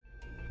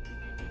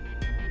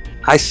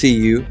I see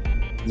you,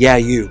 yeah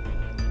you,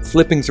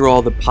 flipping through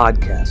all the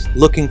podcasts,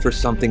 looking for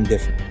something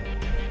different.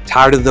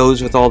 Tired of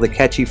those with all the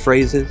catchy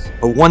phrases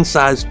or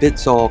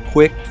one-size-fits-all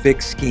quick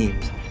fix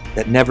schemes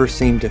that never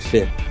seem to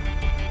fit?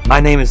 My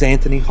name is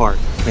Anthony Hart,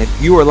 and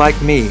if you are like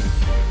me,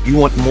 you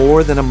want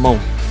more than a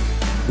moment.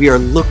 We are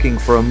looking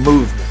for a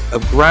movement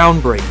of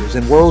groundbreakers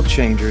and world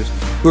changers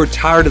who are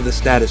tired of the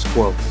status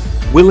quo,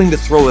 willing to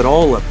throw it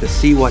all up to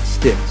see what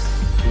sticks,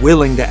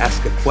 willing to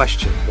ask a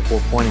question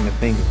before pointing a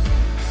finger.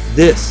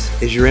 This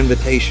is your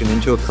invitation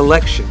into a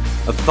collection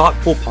of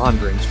thoughtful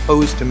ponderings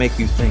posed to make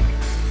you think,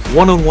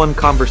 one-on-one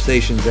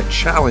conversations that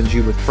challenge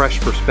you with fresh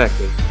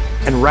perspective,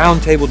 and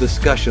roundtable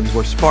discussions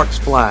where sparks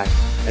fly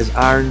as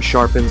iron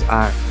sharpens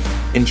iron.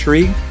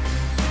 Intrigued?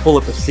 Pull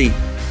up a seat.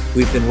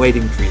 We've been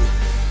waiting for you.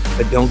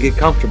 But don't get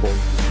comfortable.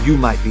 You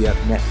might be up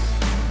next.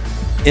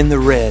 In the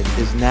Red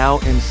is now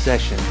in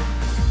session.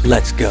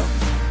 Let's go.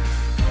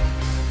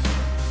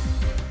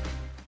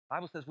 The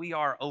Bible says we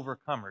are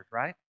overcomers,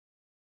 right?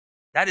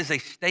 That is a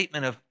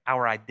statement of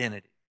our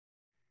identity.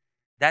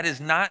 That is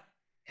not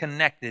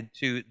connected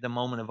to the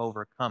moment of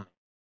overcoming.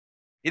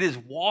 It is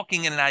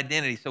walking in an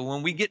identity. So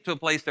when we get to a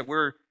place that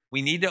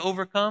we need to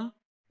overcome,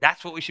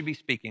 that's what we should be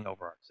speaking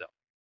over ourselves.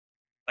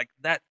 Like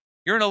that,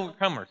 you're an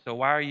overcomer, so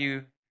why are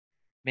you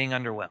being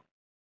underwhelmed?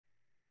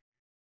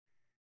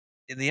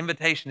 The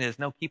invitation is,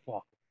 no, keep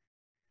walking.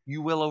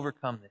 You will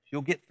overcome this.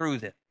 You'll get through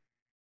this.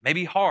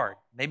 Maybe hard,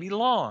 maybe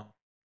long,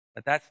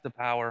 but that's the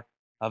power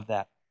of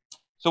that.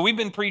 So we've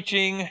been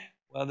preaching,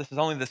 well, this is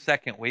only the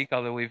second week,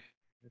 although it's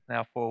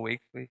now 4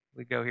 weeks. We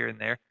go here and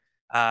there.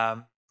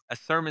 A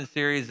sermon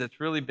series that's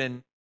really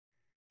been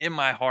in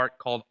my heart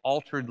called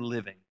Altered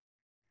Living,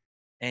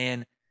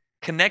 and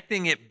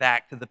connecting it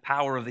back to the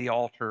power of the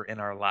altar in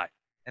our life.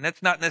 And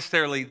that's not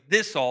necessarily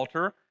this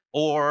altar,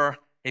 or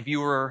if you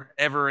were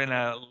ever in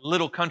a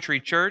little country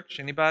church.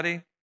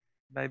 Anybody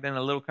been in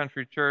a little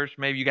country church?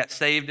 Maybe you got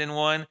saved in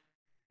one.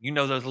 You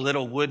know those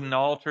little wooden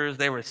altars.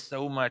 They were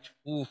so much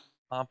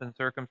pomp and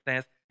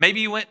circumstance.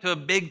 Maybe you went to a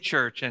big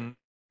church and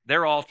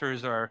their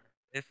altars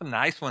there's some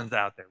nice ones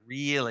out there,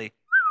 really.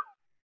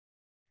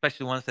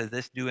 Especially one that says,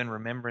 "This do in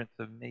remembrance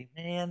of me."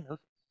 Man, those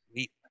are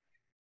sweet.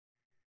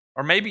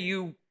 Or maybe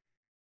you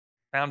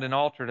found an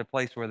altar at a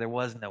place where there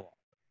was no altar.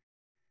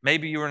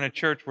 Maybe you were in a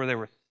church where there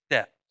were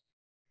steps.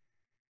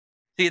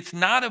 See, it's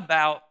not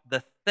about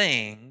the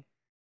thing,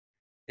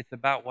 it's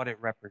about what it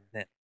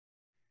represents.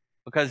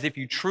 Because if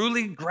you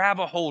truly grab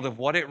a hold of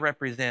what it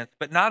represents,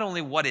 but not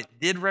only what it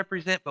did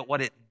represent, but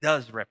what it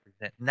does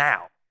represent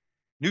now.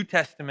 New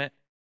Testament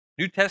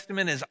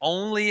is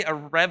only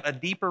a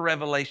deeper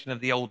revelation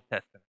of the Old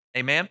Testament.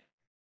 Amen?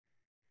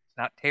 It's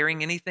not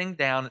tearing anything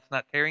down. It's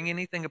not tearing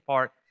anything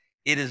apart.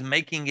 It is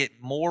making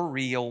it more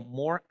real,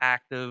 more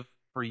active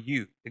for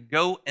you to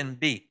go and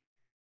be.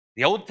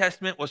 The Old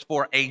Testament was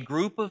for a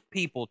group of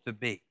people to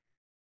be.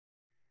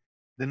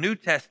 The New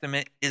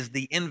Testament is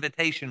the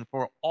invitation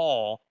for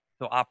all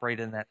to operate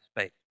in that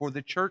space, for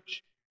the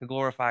church to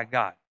glorify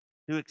God,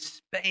 to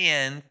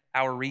expand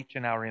our reach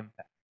and our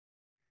impact.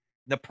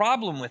 The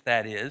problem with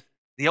that is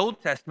the Old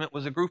Testament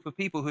was a group of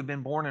people who'd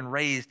been born and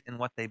raised in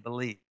what they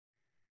believed.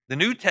 The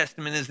New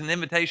Testament is an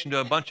invitation to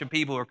a bunch of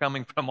people who are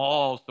coming from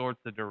all sorts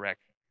of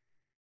directions.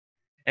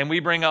 And we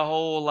bring a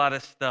whole lot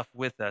of stuff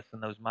with us in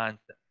those mindsets,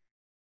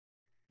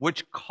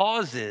 which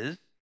causes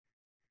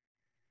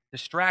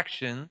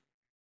distraction,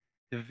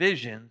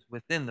 divisions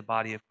within the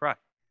body of Christ.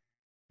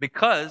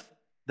 Because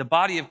the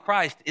body of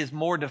Christ is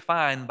more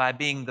defined by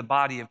being the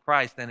body of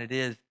Christ than it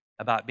is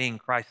about being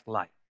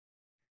Christ-like.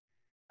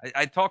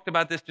 I talked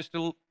about this just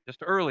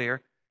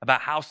earlier,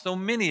 about how so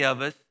many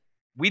of us,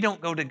 we don't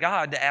go to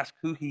God to ask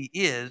who He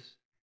is.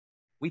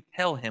 We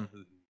tell Him who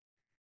He is.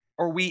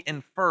 Or we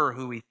infer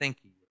who we think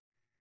He is.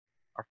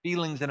 Our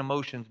feelings and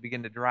emotions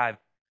begin to drive.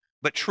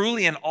 But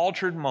truly an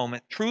altered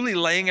moment, truly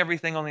laying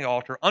everything on the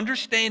altar,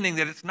 understanding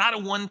that it's not a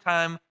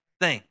one-time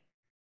thing.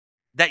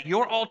 That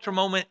your altar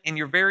moment in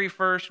your very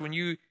first, when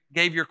you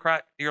gave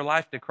your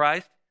life to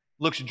Christ,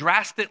 looks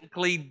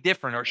drastically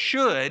different, or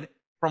should,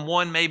 from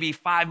one maybe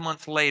 5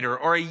 months later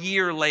or a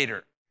year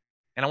later.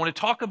 And I want to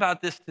talk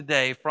about this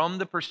today from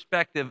the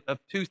perspective of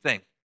two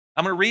things.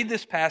 I'm going to read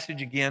this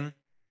passage again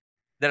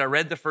that I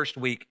read the first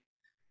week,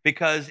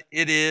 because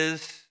it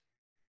is,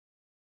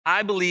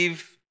 I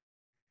believe,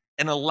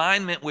 in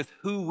alignment with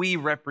who we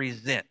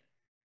represent.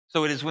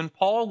 So it is when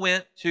Paul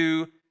went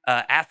to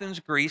Athens,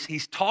 Greece.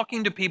 He's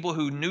talking to people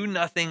who knew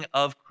nothing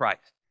of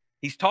Christ.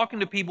 He's talking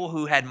to people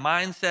who had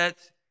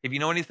mindsets. If you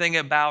know anything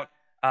about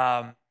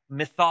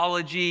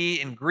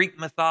mythology and Greek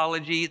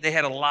mythology, they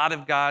had a lot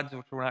of gods,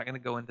 which we're not going to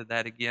go into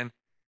that again.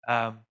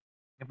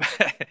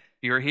 If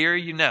you're here,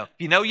 you know. If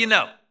you know, you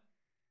know.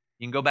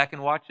 You can go back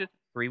and watch it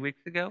 3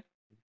 weeks ago.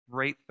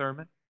 Great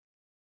sermon.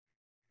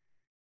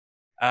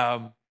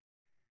 But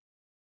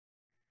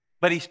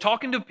he's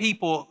talking to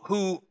people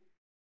who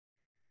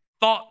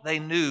thought they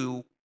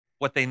knew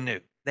what they knew.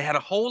 They had a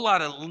whole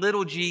lot of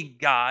little g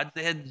gods.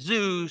 They had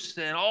Zeus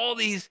and all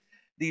these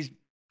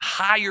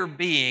higher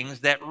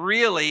beings that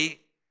really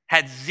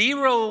had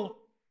zero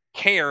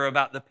care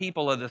about the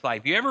people of this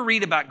life. You ever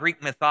read about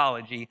Greek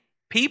mythology,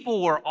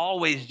 people were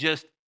always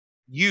just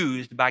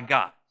used by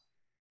gods.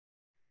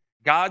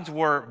 Gods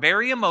were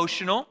very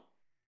emotional.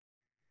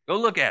 Go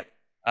look at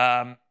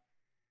it.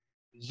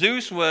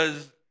 Zeus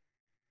was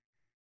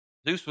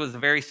a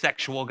very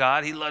sexual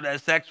god. He loved to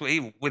have sex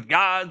with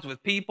gods,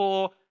 with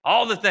people,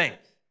 all the things.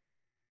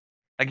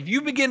 Like if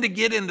you begin to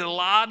get into a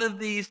lot of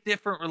these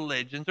different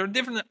religions or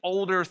different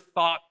older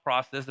thought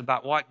process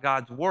about what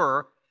gods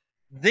were,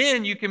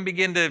 then you can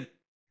begin to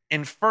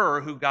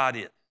infer who God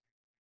is.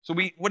 So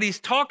what he's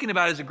talking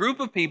about is a group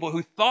of people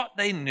who thought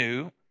they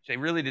knew, which they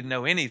really didn't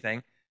know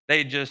anything.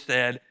 They just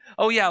said,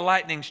 oh yeah,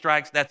 lightning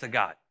strikes, that's a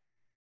god.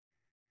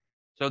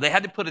 So they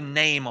had to put a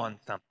name on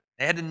something.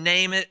 They had to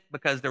name it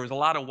because there was a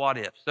lot of what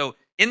ifs. So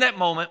in that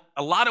moment,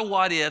 a lot of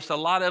what ifs, a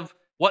lot of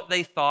what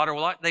they thought or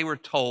what they were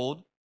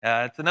told.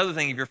 It's another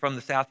thing if you're from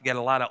the South, you get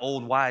a lot of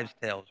old wives'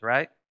 tales,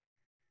 right?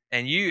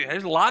 And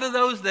there's a lot of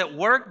those that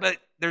work, but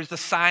there's the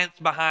science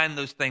behind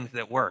those things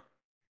that work.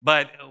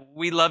 But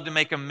we love to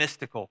make them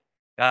mystical.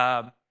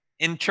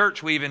 In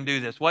church, we even do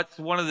this. What's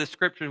one of the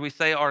scriptures we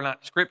say, or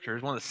not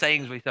scriptures, one of the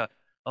sayings we say,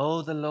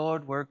 oh, the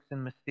Lord works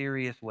in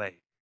mysterious ways.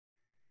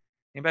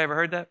 Anybody ever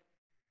heard that?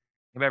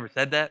 Anybody ever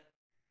said that?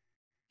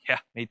 Yeah,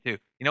 me too.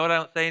 You know what I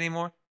don't say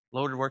anymore?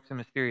 Lord works in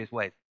mysterious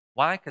ways.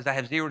 Why? Because I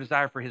have zero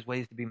desire for his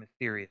ways to be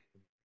mysterious.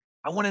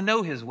 I want to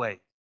know his ways.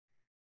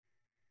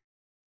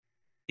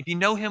 If you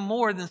know him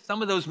more than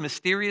some of those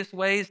mysterious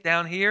ways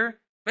down here,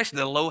 especially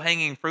the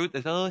low-hanging fruit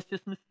that's, oh, it's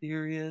just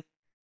mysterious.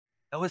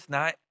 No, it's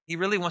not. He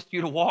really wants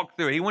you to walk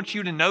through it. He wants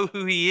you to know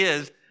who he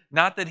is,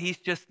 not that he's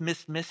just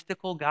this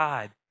mystical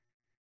God.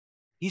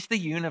 He's the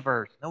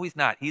universe. No, he's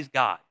not. He's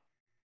God.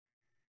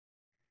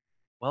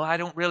 Well,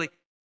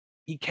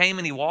 he came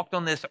and he walked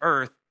on this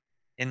earth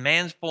in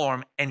man's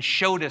form and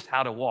showed us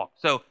how to walk.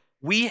 So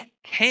we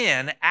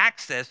can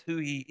access who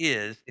he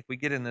is if we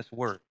get in this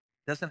word.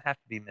 It doesn't have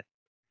to be mystical.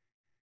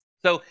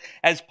 So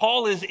as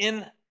Paul is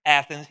in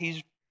Athens,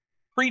 he's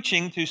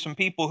preaching to some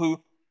people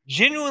who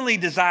genuinely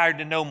desired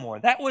to know more.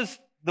 That was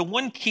the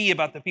one key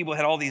about the people who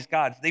had all these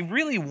gods. They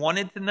really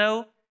wanted to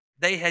know.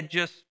 They had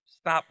just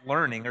stopped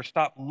learning or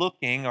stopped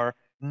looking or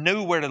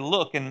knew where to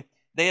look. And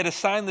they had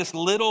assigned this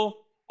little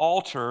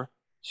altar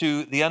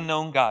to the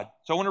unknown God.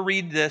 So I want to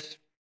read this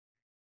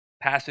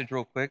passage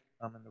real quick.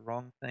 I'm in the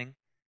wrong thing.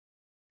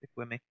 Stick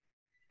with me.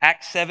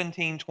 Acts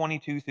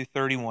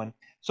 17:22-31.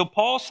 So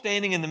Paul,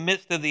 standing in the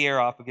midst of the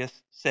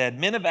Areopagus, said,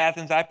 men of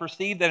Athens, I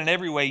perceive that in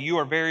every way you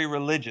are very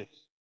religious.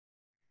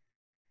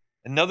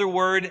 Another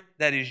word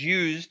that is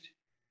used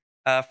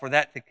for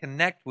that to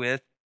connect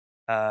with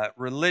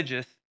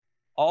religious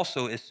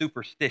also is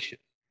superstitious.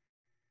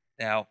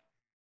 Now,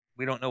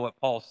 we don't know what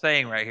Paul's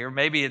saying right here.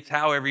 Maybe it's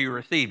however you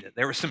received it.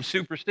 There were some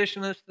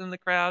superstitionists in the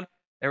crowd.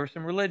 There were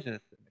some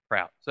religionists in the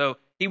crowd. So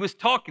he was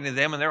talking to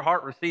them, and their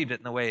heart received it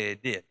in the way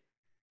it did.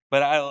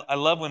 But I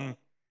love when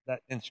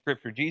that in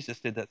Scripture, Jesus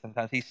did that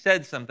sometimes. He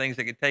said some things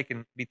that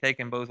could be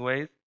taken both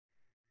ways.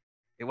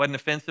 It wasn't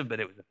offensive, but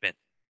it was offensive.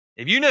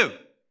 If you knew,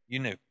 you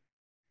knew.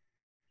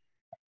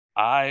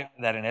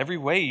 That in every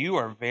way you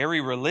are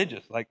very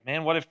religious. Like,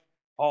 man, what if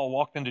Paul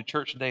walked into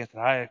church today and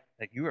said,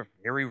 that you are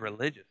very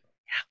religious?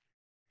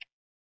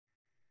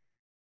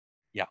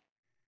 Yeah.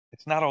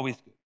 It's not always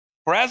good.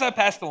 For as I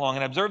passed along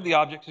and observed the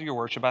objects of your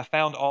worship, I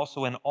found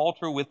also an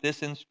altar with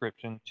this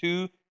inscription,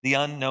 to the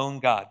unknown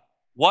God.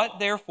 What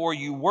therefore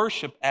you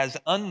worship as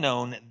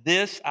unknown,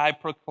 this I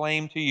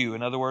proclaim to you.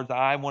 In other words,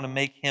 I want to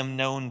make him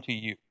known to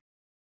you.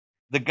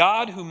 The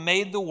God who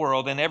made the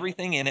world and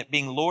everything in it,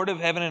 being Lord of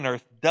heaven and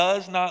earth,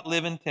 does not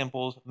live in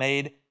temples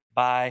made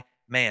by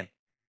man.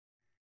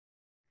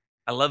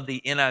 I love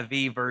the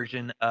NIV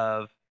version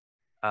of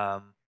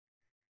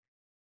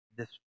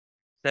this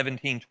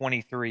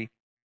 17:23,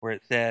 where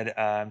it said,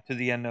 to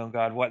the unknown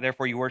God, what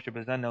therefore you worship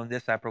as unknown,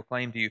 this I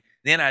proclaim to you.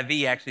 The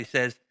NIV actually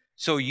says,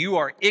 so you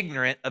are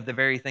ignorant of the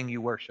very thing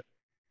you worship.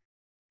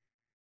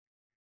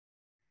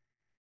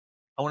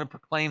 I want to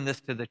proclaim this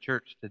to the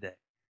church today.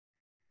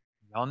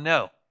 Y'all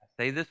know, I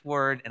say this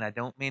word, and I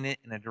don't mean it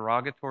in a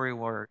derogatory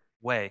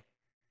way,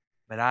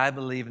 but I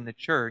believe in the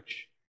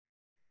church,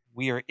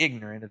 we are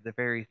ignorant of the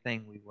very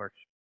thing we worship.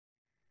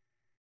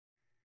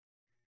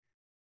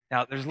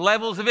 Now, there's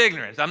levels of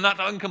ignorance. I'm not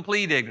talking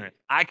complete ignorance.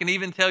 I can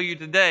even tell you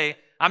today,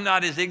 I'm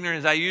not as ignorant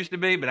as I used to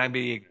be, but I'm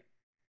being ignorant.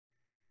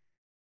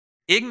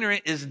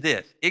 Ignorant is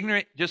this.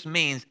 Ignorant just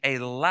means a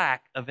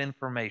lack of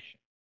information.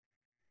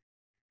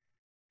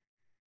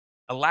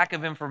 A lack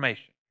of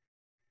information.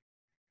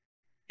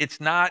 It's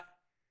not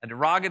a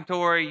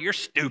derogatory, you're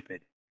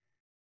stupid.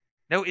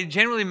 No, it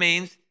generally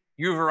means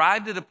you've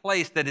arrived at a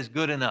place that is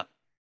good enough.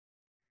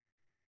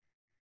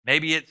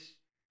 Maybe it's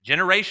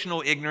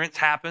generational ignorance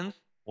happens.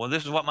 Well,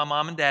 this is what my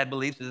mom and dad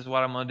believe, so this is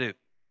what I'm going to do.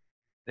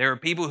 There are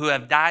people who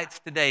have diets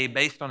today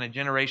based on a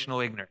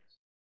generational ignorance,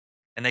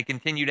 and they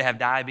continue to have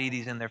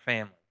diabetes in their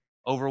family,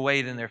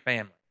 overweight in their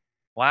family.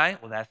 Why?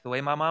 Well, that's the way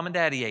my mom and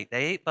daddy ate.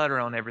 They ate butter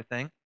on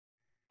everything.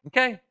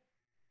 Okay.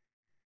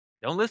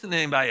 Don't listen to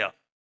anybody else.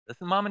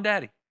 Listen to mom and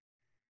daddy.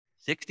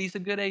 60 is a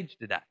good age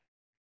to die.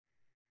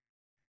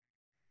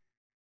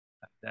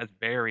 That's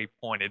very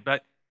pointed.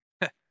 But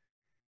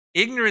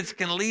ignorance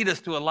can lead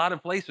us to a lot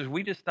of places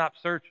we just stop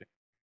searching.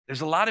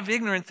 There's a lot of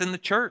ignorance in the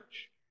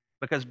church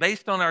because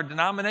based on our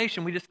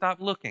denomination, we just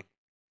stopped looking.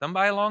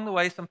 Somebody along the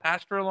way, some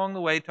pastor along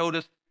the way told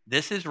us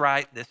this is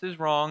right, this is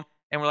wrong.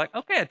 And we're like,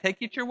 okay, I take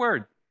you at your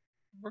word.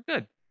 We're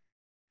good.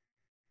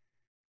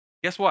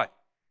 Guess what?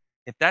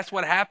 If that's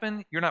what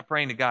happened, you're not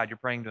praying to God, you're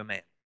praying to a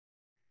man.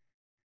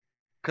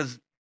 Because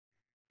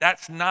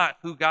that's not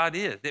who God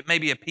is. It may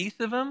be a piece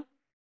of him,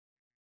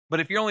 but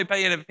if you're only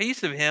paying a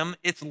piece of him,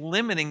 it's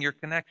limiting your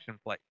connection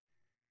place.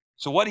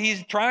 So what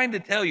he's trying to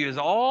tell you is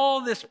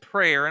all this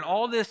prayer and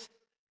all this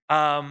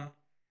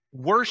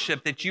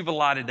worship that you've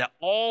allotted to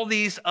all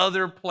these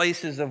other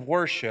places of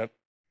worship,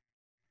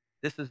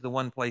 this is the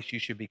one place you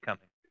should be coming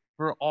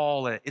for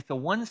all it. It's a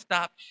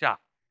one-stop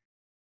shop.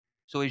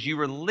 So as you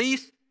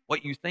release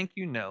what you think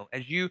you know,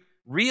 as you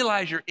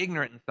realize you're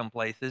ignorant in some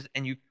places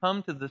and you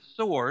come to the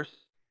source,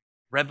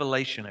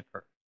 revelation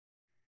occurs.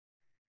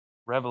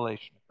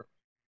 Revelation occurs.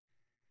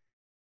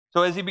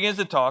 So as he begins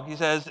to talk, he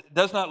says,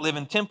 does not live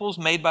in temples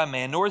made by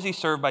man, nor is he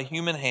served by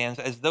human hands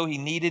as though he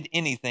needed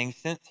anything,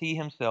 since he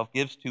himself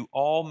gives to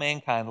all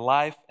mankind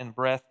life and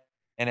breath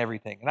and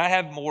everything. And I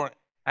had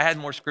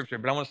more scripture,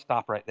 but I want to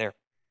stop right there.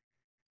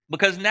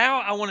 Because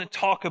now I want to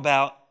talk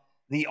about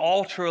the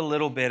altar a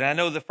little bit. I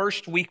know the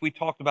first week we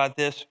talked about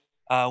this.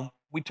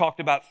 We talked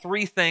about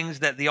three things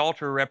that the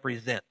altar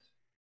represents.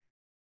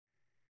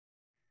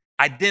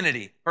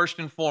 Identity, first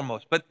and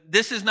foremost. But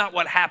this is not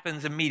what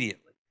happens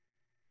immediately.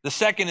 The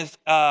second is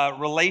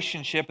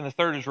relationship, and the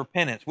third is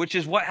repentance, which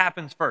is what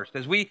happens first.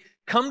 As we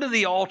come to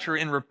the altar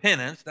in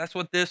repentance, that's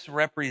what this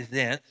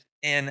represents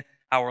in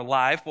our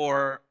life,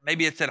 or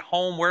maybe it's at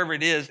home, wherever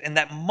it is. In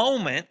that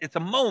moment, it's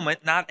a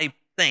moment, not a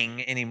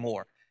thing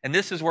anymore. And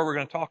this is where we're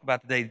going to talk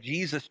about today,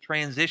 Jesus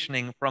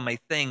transitioning from a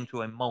thing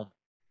to a moment,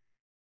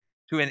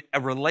 to a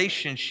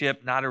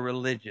relationship, not a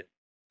religion.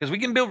 Because we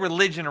can build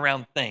religion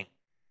around things.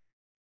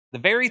 The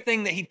very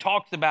thing that he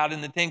talks about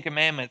in the Ten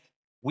Commandments,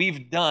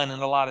 we've done in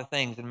a lot of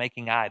things in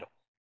making idols.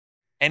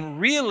 And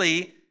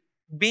really,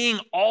 being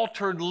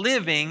altered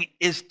living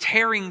is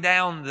tearing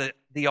down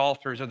the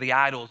altars or the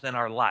idols in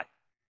our life.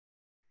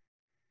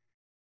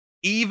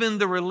 Even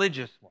the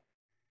religious ones.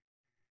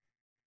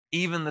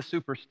 Even the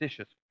superstitious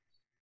ones.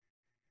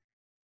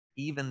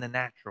 Even the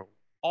natural.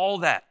 All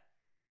that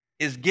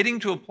is getting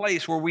to a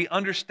place where we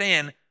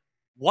understand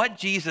what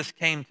Jesus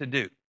came to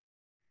do.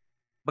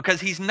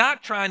 Because he's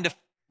not trying to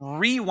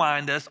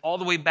rewind us all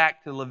the way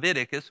back to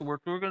Leviticus. So we're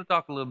going to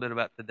talk a little bit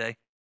about today.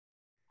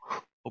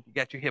 Hope you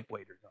got your hip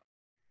waders on.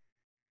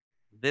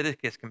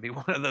 Leviticus can be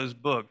one of those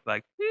books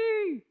like,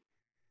 whee!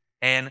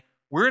 And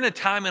we're in a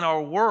time in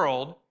our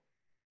world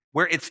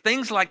where it's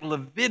things like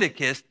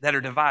Leviticus that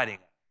are dividing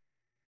us.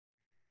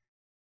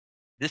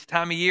 This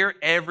time of year,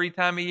 every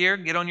time of year,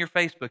 get on your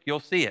Facebook, you'll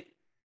see it.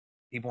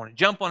 People want to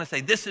jump on and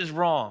say, this is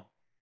wrong.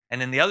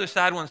 And then the other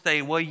side want to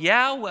say,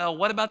 well,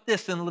 what about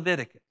this in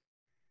Leviticus?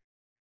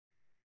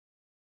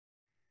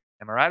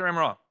 Am I right or am I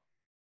wrong?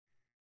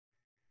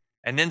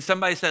 And then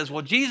somebody says,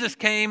 well, Jesus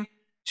came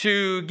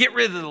to get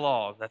rid of the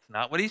laws. That's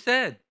not what he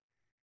said.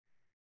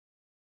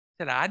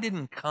 He said, I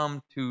didn't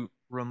come to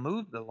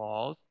remove the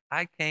laws.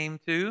 I came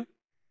to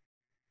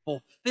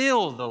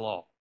fulfill the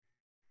law.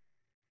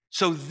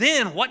 So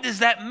then what does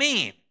that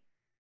mean?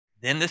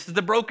 Then this is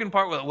the broken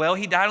part. Well,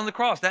 he died on the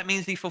cross. That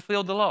means he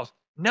fulfilled the laws.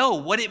 No,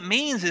 what it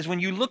means is when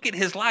you look at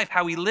his life,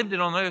 how he lived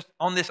it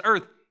on this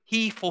earth,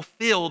 he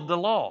fulfilled the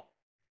law.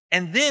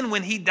 And then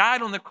when he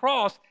died on the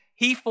cross,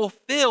 he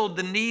fulfilled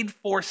the need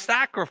for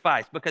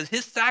sacrifice because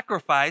his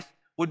sacrifice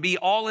would be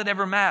all that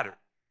ever mattered.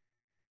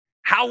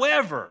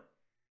 However,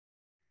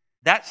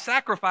 that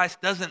sacrifice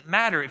doesn't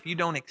matter if you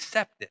don't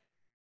accept it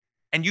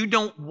and you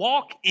don't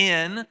walk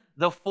in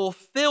the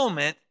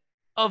fulfillment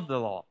of the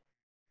law.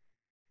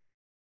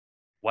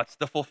 What's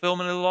the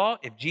fulfillment of the law?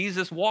 If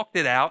Jesus walked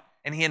it out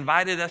and he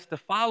invited us to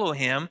follow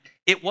him,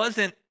 it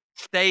wasn't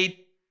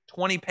stay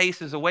 20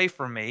 paces away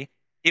from me.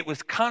 It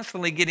was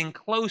constantly getting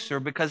closer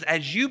because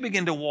as you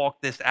begin to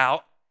walk this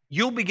out,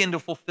 you'll begin to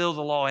fulfill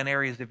the law in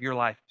areas of your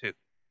life too.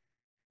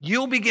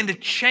 You'll begin to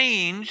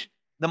change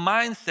the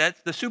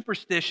mindsets, the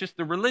superstitious,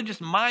 the religious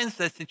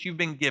mindsets that you've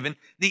been given,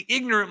 the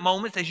ignorant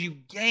moments. As you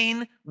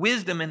gain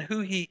wisdom in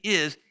who he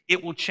is,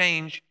 it will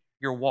change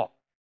your walk.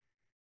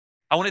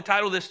 I want to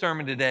title this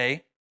sermon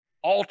today,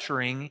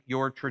 Altering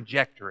Your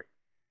Trajectory.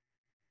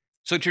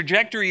 So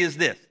trajectory is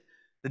this.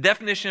 The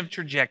definition of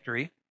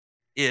trajectory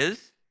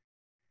is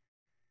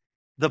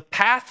the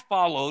path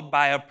followed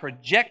by a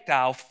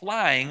projectile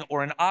flying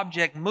or an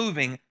object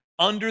moving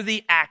under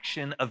the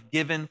action of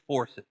given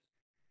forces.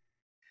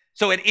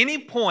 So at any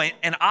point,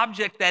 an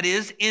object that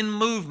is in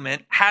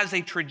movement has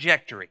a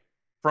trajectory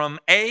from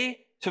A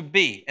to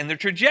B, and the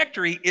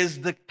trajectory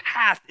is the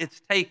path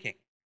it's taking.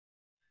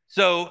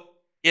 So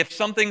if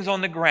something's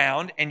on the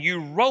ground and you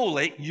roll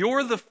it,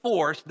 you're the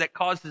force that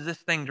causes this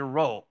thing to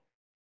roll.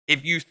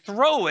 If you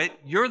throw it,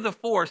 you're the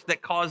force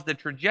that caused the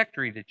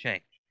trajectory to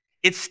change.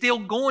 It's still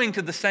going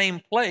to the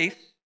same place,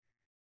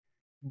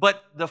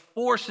 but the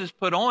forces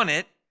put on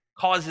it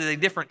causes a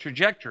different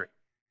trajectory.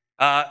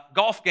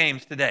 Golf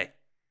games today.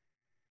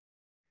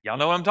 Y'all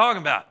know what I'm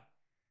talking about.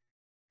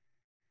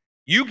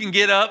 You can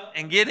get up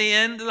and get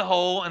into the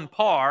hole and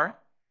par,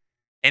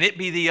 and it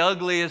be the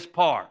ugliest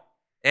par.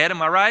 Ed,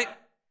 am I right?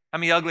 How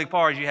many ugly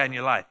pars you had in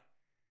your life?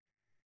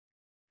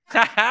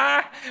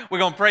 We're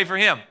going to pray for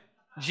him.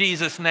 In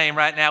Jesus' name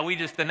right now. We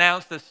just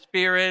announced the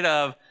spirit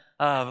of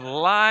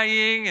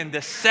lying and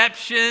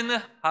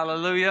deception.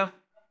 Hallelujah.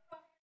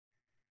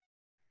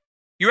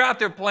 You're out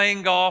there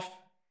playing golf,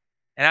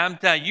 and I'm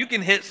telling you, you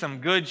can hit some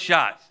good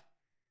shots,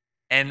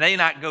 and they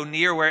not go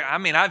near where,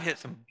 I've hit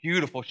some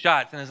beautiful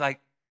shots, and it's like,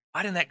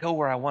 why didn't that go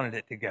where I wanted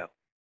it to go?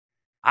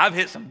 I've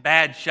hit some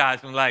bad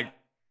shots, and like,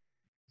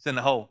 it's in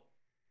the hole.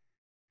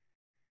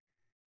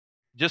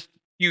 Just a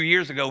few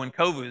years ago when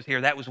COVID was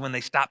here, that was when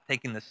they stopped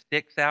taking the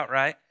sticks out,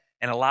 right?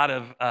 And a lot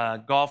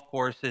of golf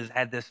courses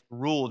had this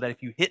rule that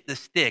if you hit the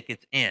stick,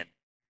 it's in.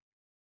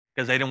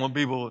 Because they don't want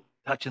people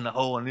touching the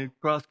hole and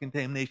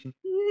cross-contamination.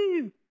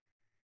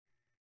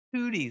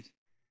 Tooties.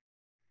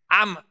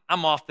 I'm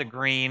off the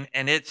green,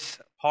 and it's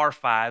par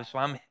 5,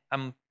 so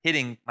I'm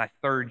hitting my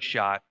third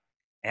shot.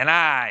 And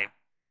I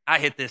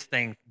hit this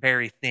thing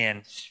very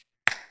thin.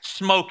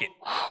 Smoke it.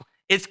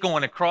 It's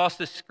going across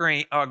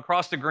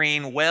the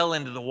green, well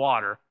into the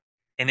water,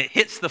 and it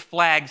hits the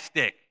flag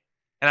stick.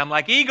 And I'm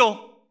like,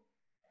 eagle.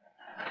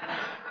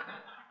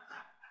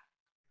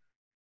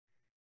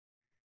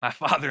 My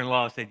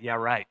father-in-law said, yeah,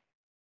 right.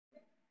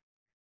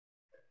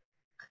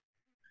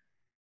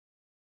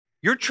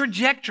 Your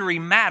trajectory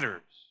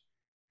matters,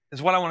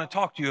 is what I want to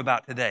talk to you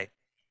about today.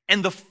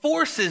 And the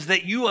forces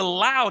that you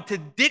allow to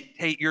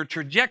dictate your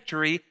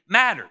trajectory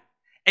matter.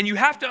 And you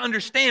have to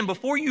understand,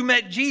 before you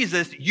met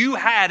Jesus, you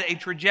had a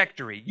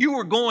trajectory. You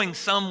were going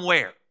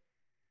somewhere.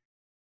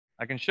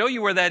 I can show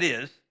you where that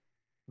is.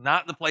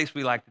 Not the place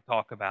we like to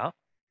talk about,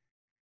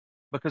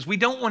 because we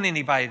don't want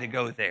anybody to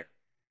go there.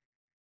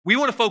 We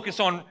want to focus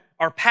on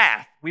our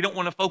path. We don't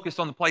want to focus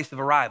on the place of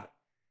arrival.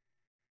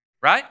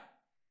 Right?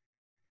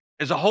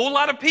 There's a whole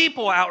lot of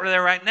people out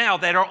there right now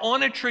that are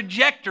on a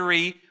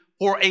trajectory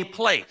for a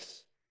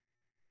place.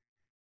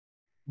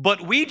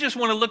 But we just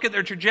want to look at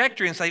their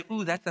trajectory and say,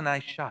 ooh, that's a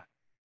nice shot.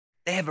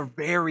 They have a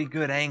very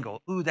good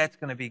angle. Ooh, that's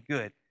going to be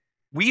good.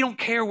 We don't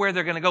care where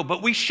they're going to go,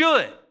 but we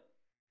should.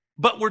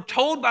 But we're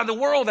told by the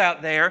world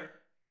out there,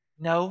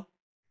 no,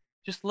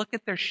 just look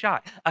at their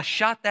shot. A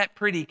shot that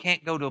pretty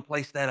can't go to a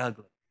place that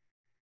ugly.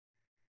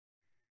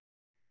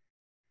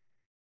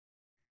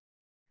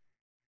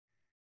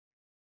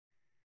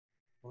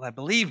 Well, I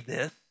believe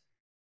this,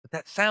 but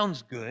that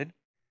sounds good.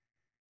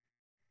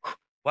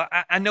 Well,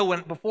 I know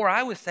before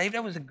I was saved,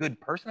 I was a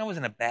good person. I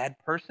wasn't a bad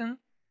person.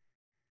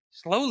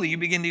 Slowly, you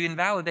begin to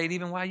invalidate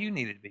even why you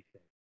needed to be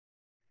saved.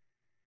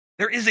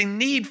 There is a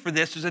need for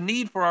this. There's a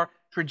need for our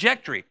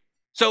trajectory.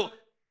 So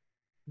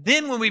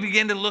then when we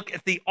begin to look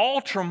at the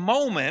ultra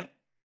moment,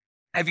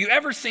 have you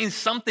ever seen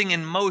something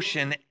in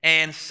motion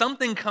and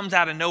something comes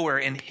out of nowhere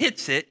and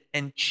hits it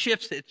and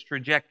shifts its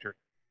trajectory?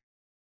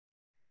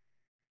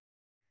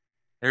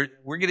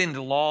 We're getting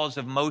into laws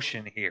of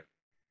motion here.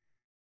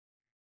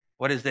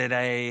 What is it?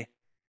 I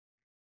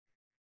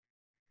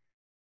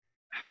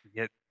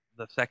forget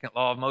the second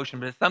law of motion,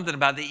 but it's something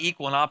about the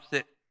equal and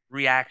opposite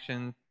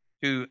reaction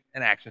to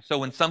an action. So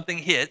when something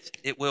hits,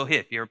 it will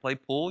hit. If you ever play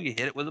pool, you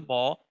hit it with a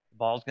ball, the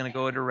ball's going to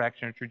go a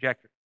direction or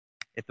trajectory.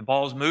 If the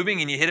ball's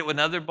moving and you hit it with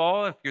another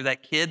ball, if you're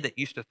that kid that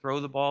used to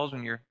throw the balls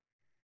when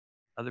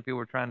other people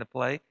were trying to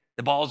play,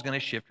 the ball's going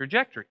to shift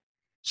trajectory.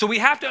 So we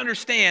have to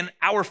understand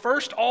our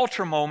first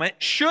ultra moment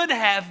should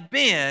have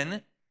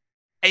been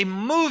a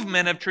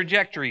movement of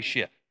trajectory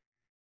shift.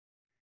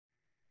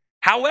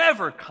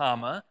 However,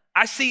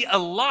 I see a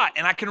lot,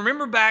 and I can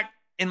remember back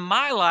in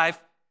my life,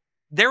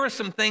 there were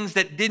some things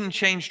that didn't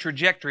change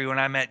trajectory when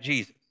I met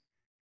Jesus.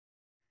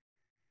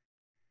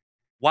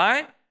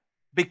 Why?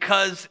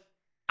 Because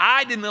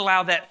I didn't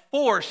allow that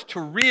force to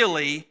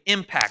really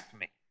impact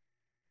me.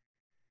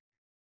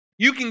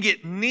 You can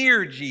get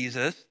near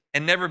Jesus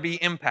and never be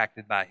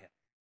impacted by him.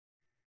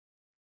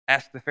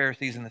 Ask the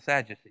Pharisees and the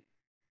Sadducees.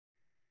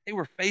 They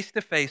were face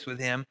to face with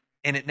him,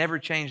 and it never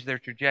changed their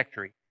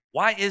trajectory.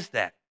 Why is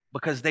that?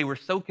 Because they were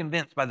so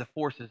convinced by the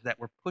forces that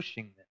were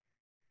pushing them.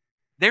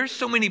 There's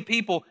so many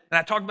people, and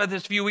I talked about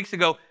this a few weeks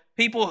ago,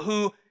 people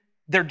who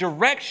their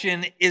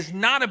direction is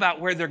not about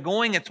where they're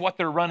going, it's what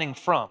they're running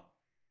from.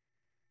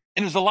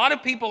 And there's a lot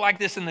of people like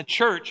this in the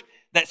church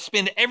that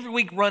spend every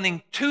week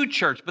running to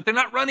church, but they're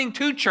not running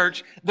to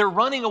church, they're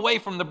running away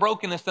from the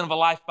brokenness of a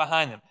life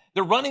behind them.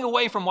 They're running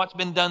away from what's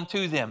been done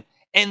to them.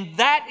 And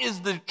that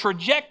is the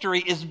trajectory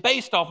is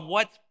based off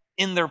what's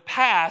in their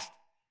past,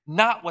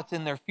 not what's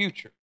in their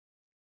future.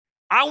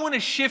 I want to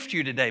shift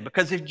you today,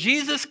 because if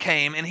Jesus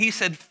came and he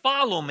said,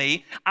 follow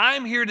me,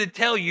 I'm here to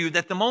tell you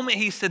that the moment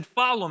he said,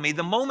 follow me,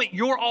 the moment,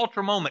 your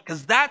ultra moment,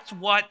 because that's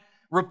what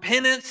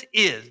repentance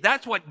is.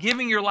 That's what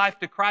giving your life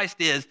to Christ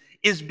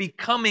is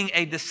becoming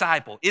a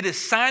disciple. It is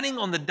signing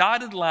on the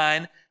dotted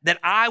line that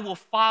I will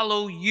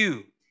follow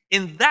you.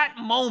 In that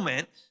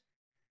moment,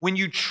 when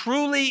you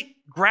truly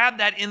grab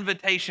that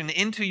invitation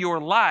into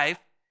your life,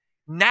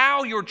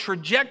 Now your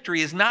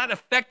trajectory is not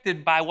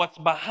affected by what's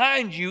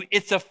behind you.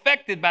 It's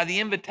affected by the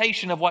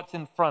invitation of what's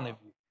in front of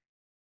you.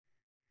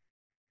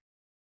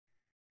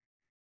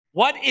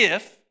 What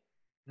if,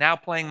 now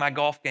playing my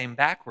golf game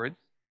backwards,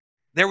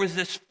 there was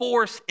this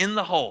force in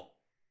the hole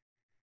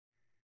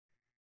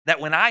that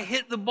when I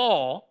hit the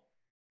ball,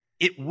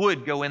 it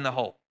would go in the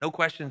hole. No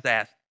questions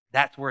asked.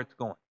 That's where it's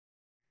going.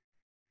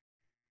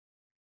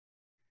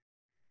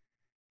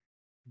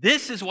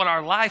 This is what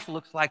our life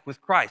looks like with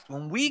Christ.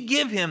 When we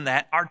give him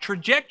that, our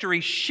trajectory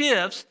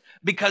shifts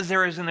because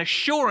there is an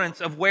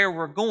assurance of where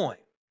we're going.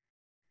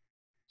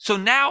 So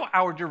now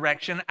our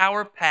direction,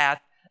 our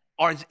path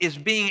is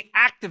being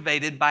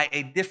activated by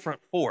a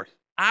different force.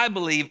 I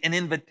believe an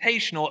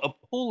invitational, a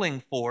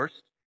pulling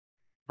force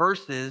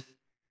versus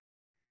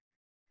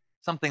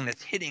something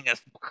that's hitting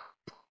us.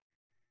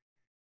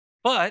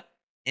 But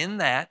in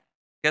that,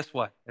 guess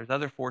what? There's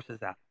other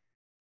forces out.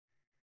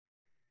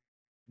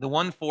 The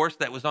one force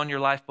that was on your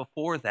life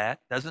before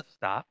that doesn't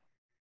stop.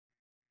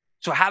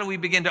 So how do we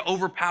begin to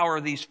overpower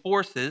these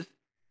forces?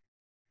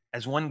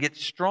 As one gets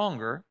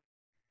stronger,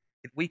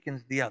 it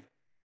weakens the other.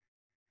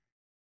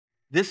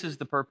 This is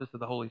the purpose of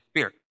the Holy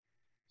Spirit.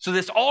 So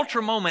this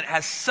altar moment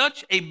has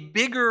such a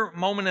bigger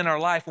moment in our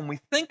life when we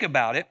think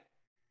about it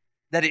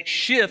that it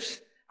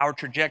shifts our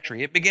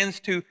trajectory. It begins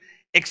to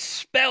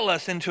expel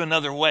us into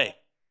another way.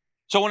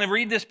 So I want to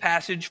read this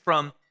passage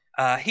from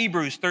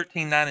Hebrews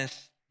 13, 9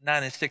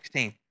 and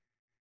 16.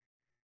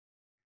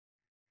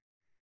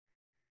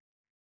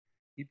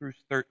 Hebrews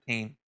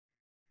 13.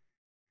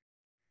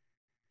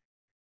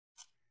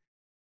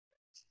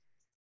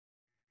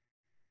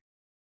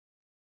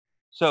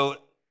 So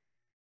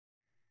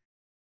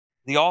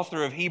the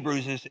author of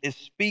Hebrews is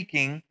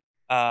speaking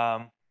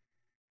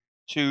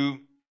to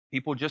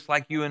people just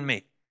like you and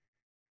me.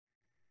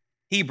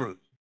 Hebrews.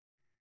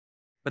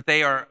 But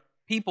they are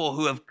people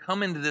who have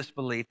come into this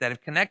belief, that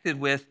have connected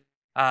with,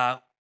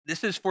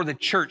 this is for the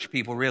church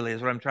people really,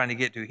 is what I'm trying to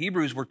get to.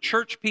 Hebrews were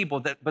church people,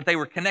 but they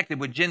were connected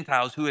with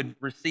Gentiles who had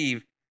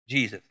received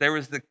Jesus. There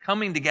was the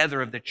coming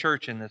together of the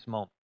church in this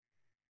moment.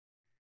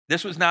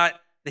 This was not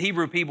the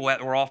Hebrew people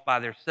that were off by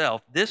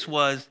themselves. This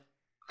was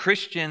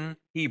Christian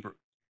Hebrew.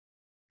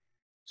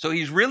 So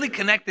he's really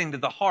connecting to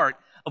the heart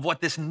of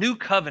what this new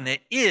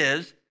covenant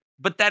is,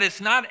 but that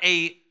it's not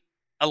a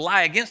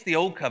lie against the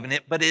old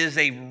covenant, but is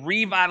a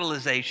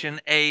revitalization,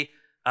 a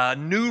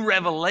new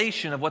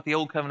revelation of what the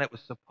old covenant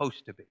was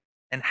supposed to be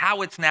and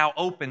how it's now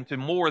open to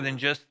more than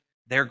just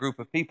their group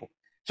of people.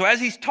 So as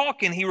he's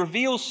talking, he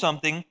reveals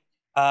something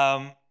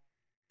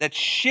that's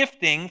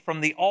shifting from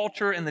the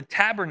altar and the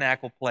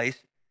tabernacle place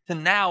to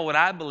now what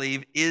I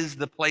believe is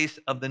the place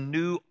of the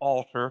new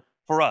altar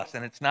for us.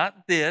 And it's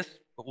not this,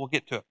 but we'll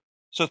get to it.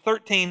 So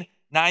 13,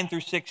 9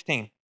 through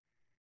 16.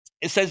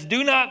 It says,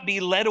 "Do not be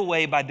led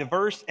away by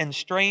diverse and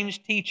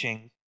strange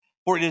teachings,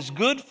 for it is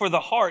good for the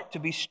heart to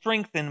be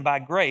strengthened by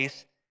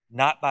grace,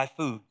 not by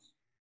foods,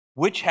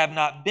 which have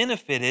not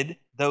benefited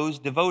those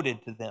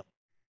devoted to them.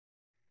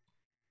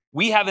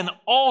 We have an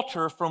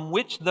altar from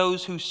which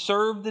those who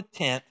serve the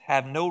tent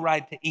have no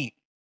right to eat."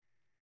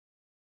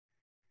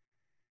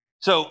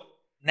 So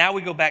now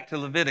we go back to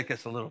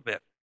Leviticus a little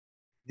bit.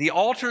 The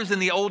altars in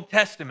the Old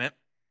Testament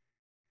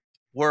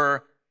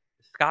were,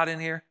 is Scott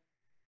in here?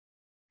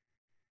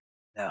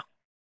 No.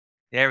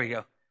 There we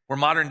go. We're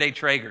modern day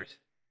Traegers.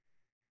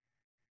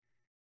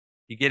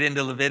 You get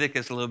into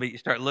Leviticus a little bit, you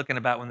start looking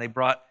about when they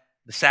brought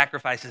the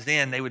sacrifices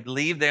in, they would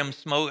leave them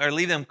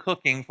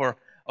cooking for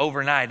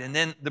overnight, and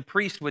then the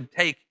priest would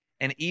take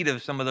and eat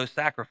of some of those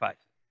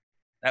sacrifices.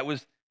 That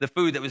was the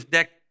food that was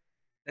decked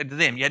to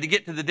them. You had to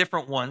get to the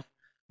different ones.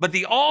 But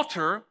the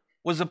altar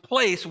was a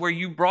place where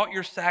you brought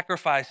your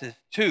sacrifices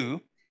to,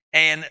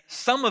 and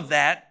some of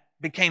that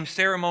became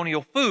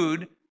ceremonial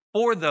food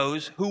for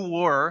those who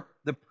were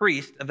the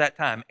priest of that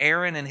time,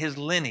 Aaron and his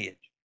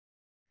lineage.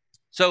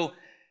 So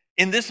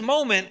in this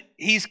moment,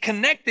 he's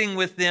connecting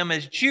with them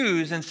as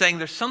Jews and saying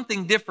there's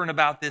something different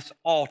about this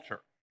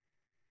altar.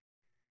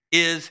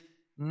 Is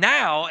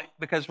now,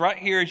 because right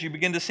here as you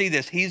begin to see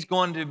this, he's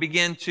going to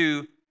begin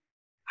to,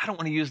 I don't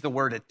want to use the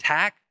word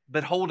attack,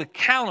 but hold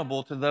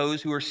accountable to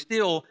those who are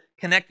still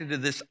connected to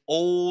this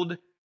old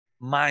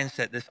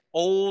mindset, this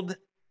old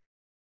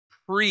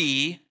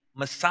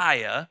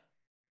pre-Messiah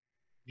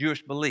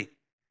Jewish belief,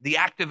 the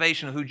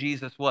activation of who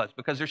Jesus was,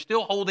 because they're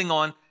still holding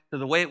on to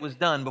the way it was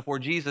done before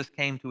Jesus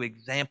came to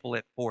example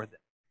it for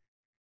them.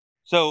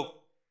 So,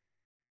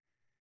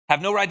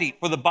 have no right to eat.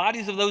 For the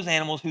bodies of those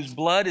animals whose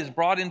blood is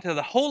brought into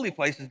the holy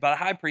places by the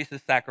high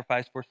priest's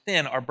sacrifice for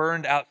sin are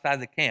burned outside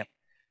the camp.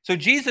 So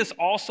Jesus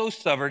also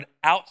suffered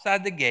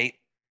outside the gate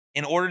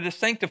in order to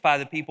sanctify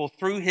the people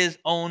through his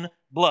own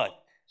blood.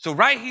 So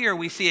right here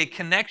we see a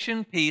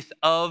connection piece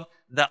of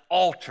the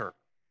altar,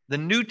 the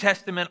New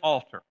Testament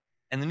altar.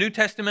 And the New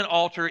Testament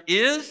altar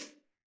is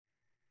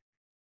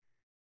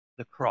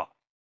the cross.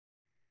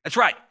 That's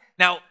right.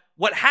 Now,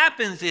 what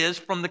happens is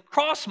from the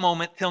cross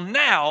moment till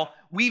now,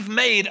 we've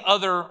made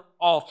other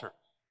altars.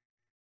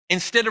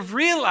 Instead of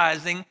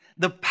realizing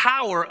the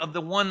power of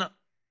the one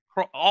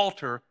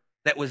altar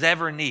that was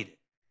ever needed.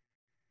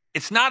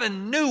 It's not a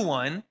new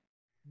one.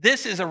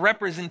 This is a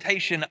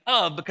representation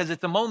of, because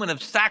it's a moment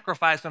of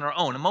sacrifice on our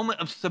own, a moment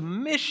of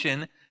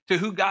submission to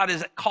who God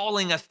is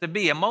calling us to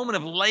be, a moment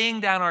of laying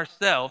down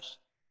ourselves.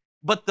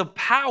 But the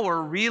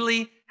power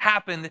really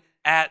happened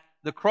at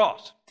the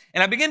cross.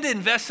 And I began to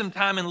invest some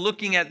time in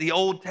looking at the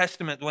Old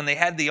Testament when they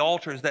had the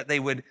altars that they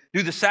would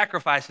do the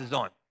sacrifices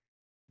on.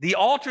 The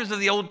altars of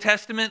the Old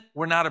Testament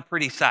were not a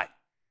pretty sight.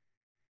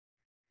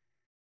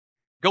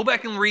 Go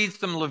back and read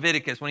some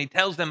Leviticus when he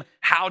tells them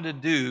how to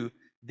do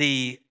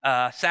the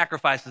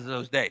sacrifices of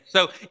those days.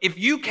 So if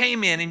you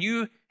came in and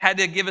you had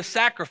to give a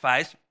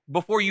sacrifice,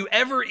 before you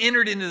ever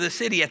entered into the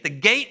city, at the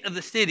gate of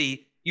the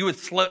city, you would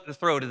slit the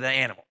throat of the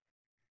animal.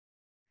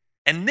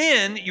 And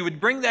then you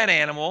would bring that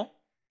animal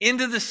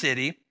into the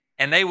city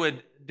and they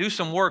would do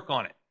some work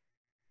on it.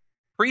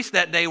 Priests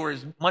that day were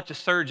as much a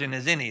surgeon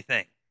as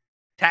anything.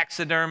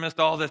 Taxidermist,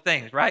 all the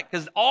things, right?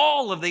 Because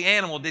all of the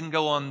animal didn't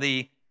go on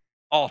the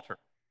altar.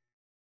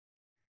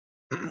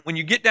 When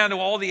you get down to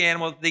all the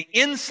animals, the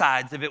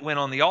insides of it went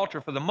on the altar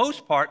for the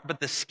most part, but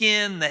the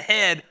skin, the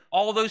head,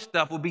 all those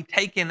stuff would be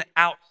taken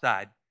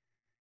outside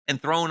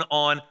and thrown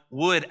on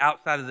wood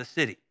outside of the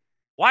city.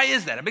 Why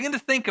is that? I began to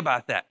think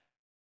about that.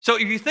 So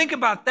if you think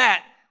about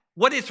that,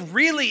 what it's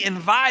really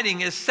inviting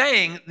is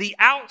saying the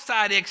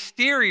outside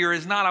exterior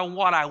is not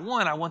what I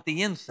want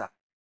the inside.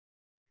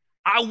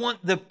 I want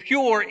the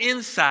pure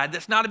inside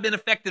that's not been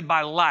affected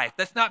by life,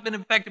 that's not been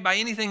affected by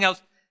anything else.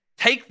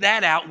 Take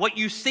that out, what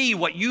you see,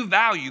 what you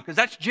value, because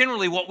that's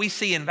generally what we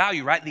see and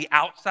value, right? The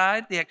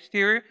outside, the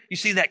exterior. You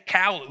see that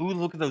cow, ooh,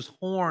 look at those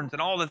horns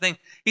and all the things.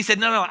 He said,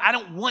 no, I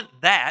don't want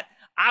that.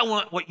 I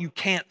want what you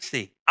can't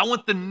see. I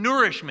want the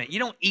nourishment. You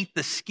don't eat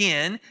the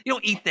skin. You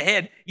don't eat the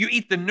head. You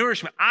eat the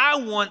nourishment. I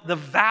want the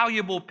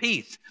valuable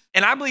piece.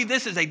 And I believe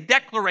this is a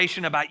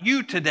declaration about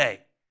you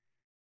today.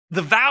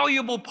 The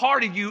valuable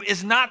part of you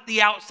is not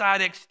the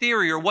outside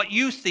exterior, what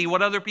you see,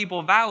 what other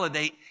people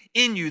validate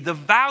in you. The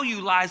value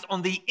lies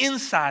on the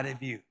inside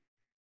of you,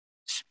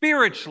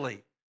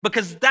 spiritually,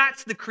 because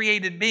that's the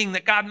created being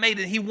that God made,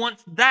 and He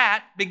wants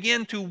that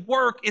begin to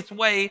work its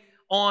way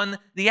on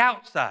the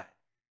outside.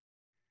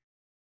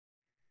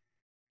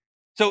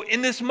 So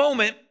in this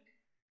moment,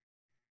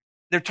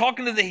 they're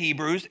talking to the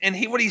Hebrews, and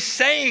what he's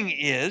saying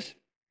is,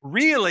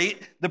 really,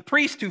 the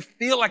priests who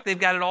feel like they've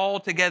got it all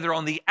together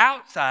on the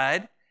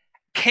outside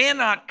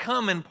cannot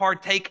come and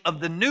partake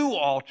of the new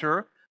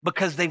altar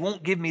because they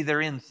won't give me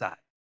their inside.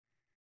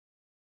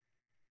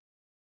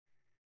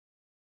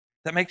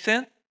 Does that make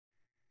sense?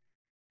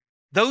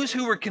 Those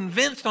who were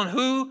convinced on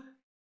who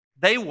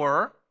they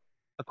were,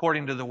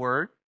 according to the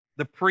word,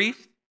 the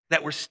priests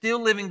that were still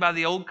living by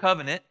the old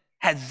covenant,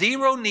 had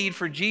zero need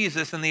for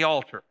Jesus and the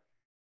altar.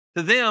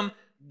 To them,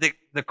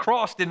 the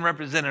cross didn't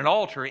represent an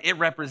altar, it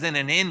represented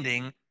an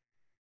ending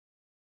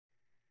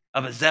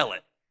of a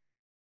zealot.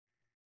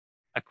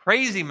 A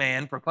crazy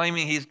man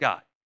proclaiming he's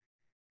God.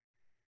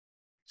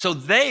 So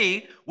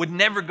they would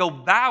never go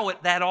bow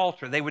at that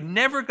altar. They would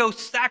never go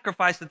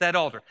sacrifice at that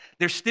altar.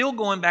 They're still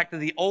going back to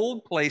the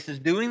old places,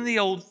 doing the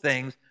old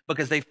things,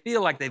 because they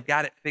feel like they've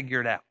got it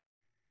figured out.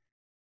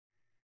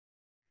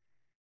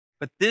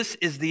 But this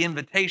is the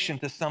invitation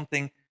to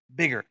something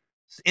bigger.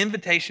 It's the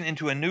invitation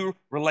into a new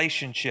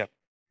relationship.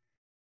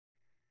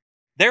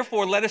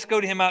 Therefore, let us go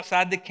to him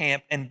outside the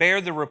camp and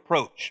bear the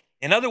reproach.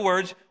 In other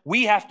words,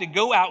 we have to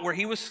go out where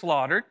he was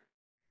slaughtered,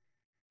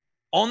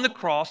 on the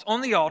cross,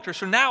 on the altar.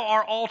 So now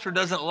our altar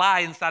doesn't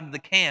lie inside of the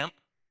camp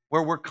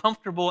where we're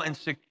comfortable and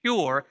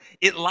secure.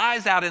 It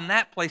lies out in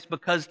that place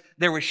because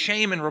there was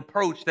shame and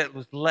reproach that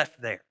was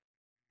left there.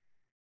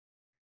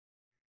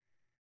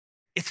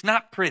 It's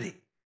not pretty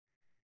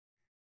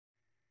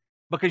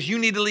because you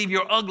need to leave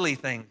your ugly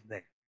things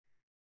there.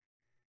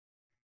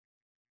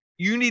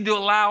 You need to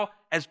allow,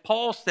 as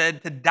Paul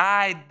said, to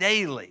die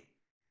daily.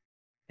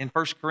 In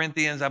 1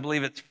 Corinthians, I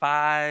believe it's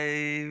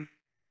 5:13,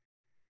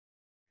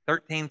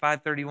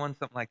 5:31,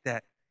 something like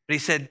that. But he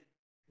said,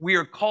 we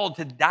are called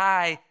to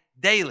die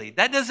daily.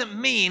 That doesn't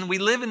mean we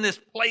live in this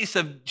place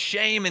of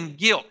shame and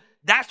guilt.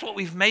 That's what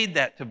we've made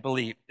that to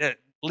believe,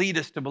 lead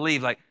us to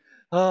believe, like,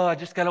 oh, I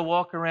just got to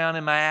walk around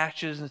in my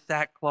ashes and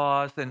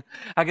sackcloth, and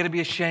I got to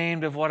be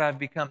ashamed of what I've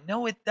become.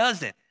 No, it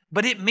doesn't.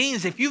 But it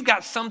means if you've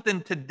got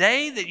something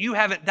today that you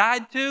haven't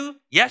died to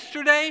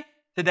yesterday,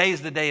 today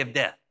is the day of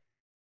death.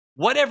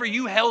 Whatever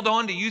you held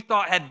on to, you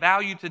thought had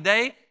value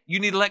today, you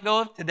need to let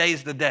go of,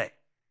 today's the day.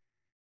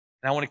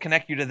 And I want to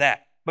connect you to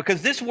that.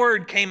 Because this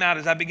word came out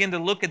as I begin to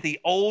look at the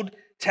Old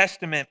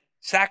Testament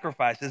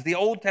sacrifices, the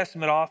Old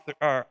Testament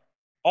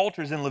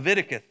altars in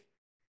Leviticus.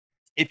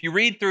 If you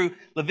read through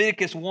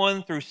Leviticus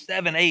 1 through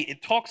 7, 8,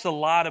 it talks a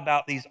lot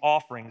about these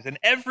offerings. And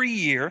every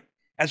year,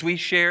 as we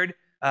shared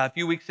a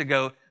few weeks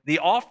ago, the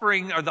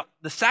offering or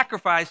the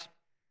sacrifice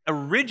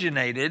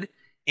originated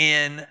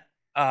in,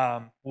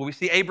 we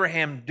see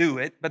Abraham do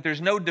it, but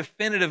there's no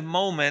definitive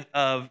moment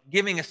of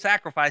giving a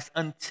sacrifice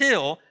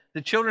until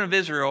the children of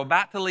Israel are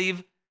about to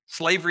leave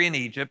slavery in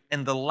Egypt.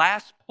 And the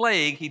last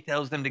plague, he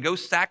tells them to go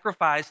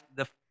sacrifice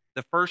the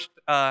first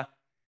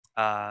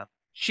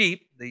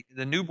sheep,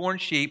 the newborn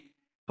sheep,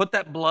 put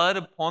that blood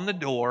upon the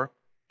door,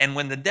 and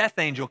when the death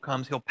angel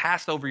comes, he'll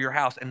pass over your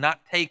house and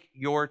not take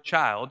your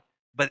child.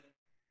 But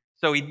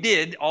so he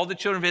did. All the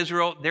children of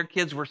Israel, their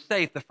kids were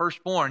safe, the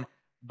firstborn,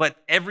 but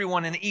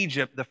everyone in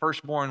Egypt, the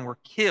firstborn, were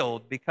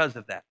killed because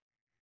of that,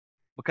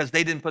 because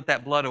they didn't put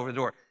that blood over the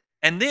door.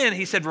 And then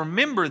he said,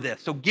 remember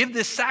this. So give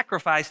this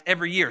sacrifice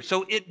every year.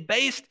 So it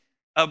based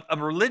a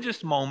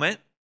religious moment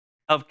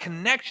of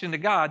connection to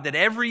God, that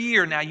every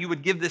year now you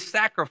would give this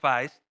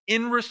sacrifice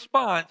in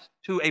response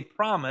to a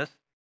promise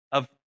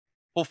of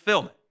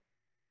fulfillment.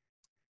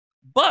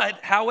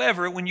 But,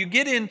 however, when you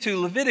get into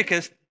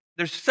Leviticus,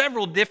 there's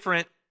several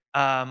different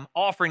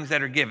offerings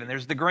that are given.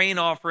 There's the grain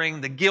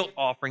offering, the guilt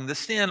offering, the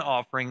sin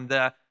offering,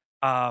 the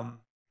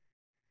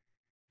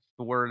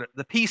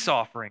peace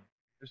offering.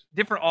 There's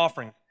different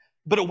offerings.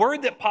 But a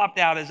word that popped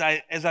out as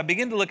I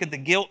begin to look at the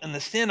guilt and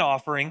the sin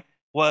offering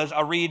was,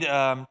 I'll read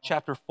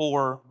chapter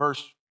 4,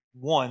 verse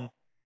 1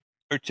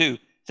 or 2. It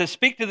says,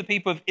 speak to the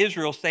people of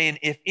Israel, saying,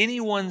 if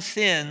anyone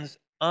sins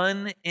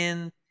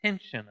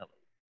unintentionally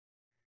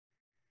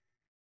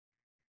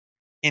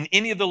in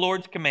any of the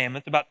Lord's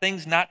commandments about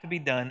things not to be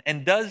done,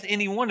 and does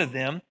any one of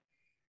them,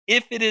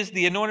 if it is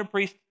the anointed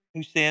priest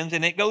who sins,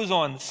 and it goes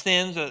on, the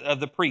sins of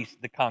the priest,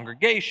 the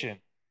congregation,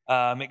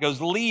 it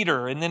goes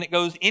leader, and then it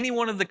goes any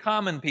one of the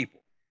common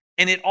people.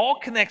 And it all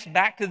connects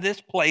back to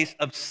this place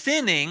of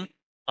sinning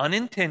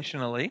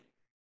unintentionally.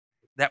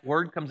 That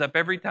word comes up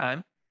every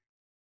time.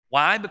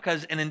 Why?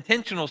 Because an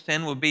intentional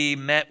sin would be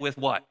met with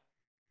what?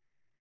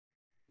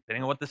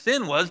 Depending on what the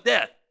sin was,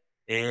 death.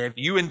 If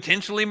you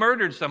intentionally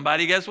murdered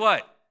somebody, guess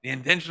what? The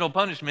intentional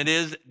punishment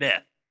is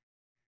death.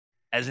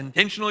 As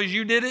intentional as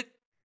you did it,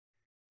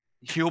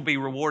 you'll be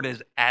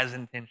rewarded as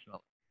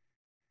intentional.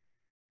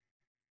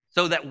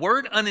 So that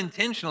word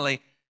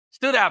unintentionally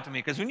stood out to me,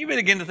 because when you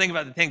begin to think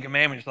about the Ten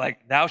Commandments,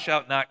 like, thou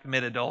shalt not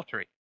commit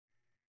adultery.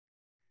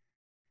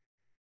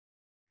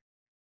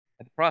 I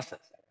had to process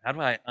that. How do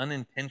I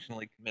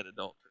unintentionally commit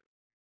adultery?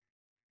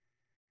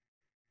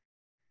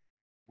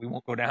 We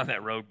won't go down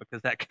that road,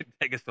 because that could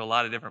take us to a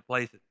lot of different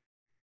places.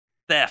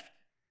 Theft,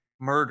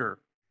 murder,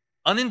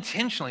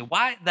 unintentionally.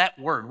 Why that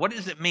word? What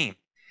does it mean?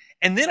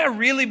 And then I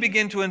really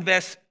begin to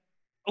invest,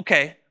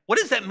 okay, what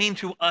does that mean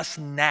to us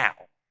now?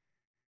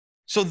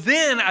 So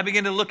then I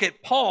begin to look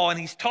at Paul, and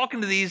he's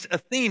talking to these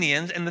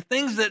Athenians and the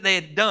things that they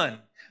had done.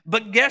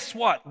 But guess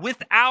what?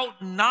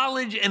 Without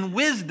knowledge and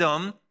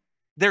wisdom,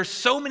 there's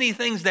so many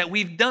things that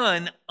we've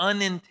done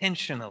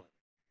unintentionally.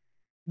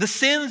 The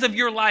sins of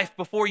your life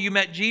before you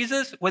met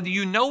Jesus, whether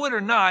you know it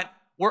or not,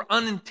 were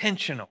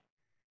unintentional,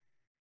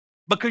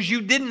 because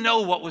you didn't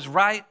know what was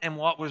right and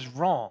what was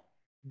wrong.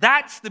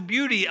 That's the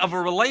beauty of a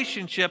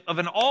relationship, of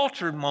an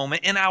altered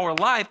moment in our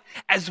life.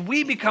 As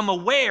we become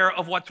aware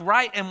of what's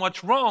right and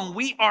what's wrong,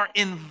 we are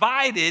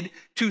invited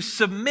to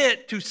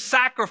submit, to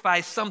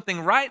sacrifice something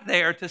right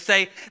there, to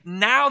say,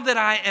 now that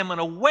I am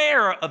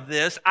aware of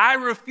this, I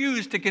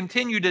refuse to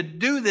continue to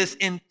do this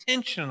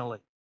intentionally.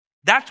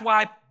 That's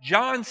why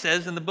John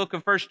says in the book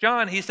of 1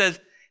 John, he says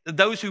that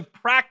those who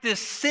practice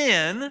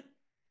sin,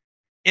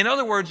 in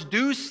other words,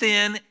 do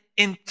sin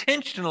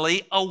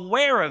intentionally,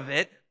 aware of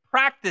it,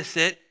 practice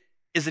it,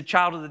 is a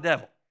child of the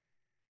devil.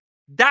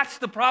 That's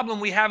the problem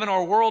we have in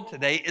our world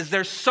today, is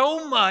there's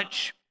so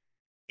much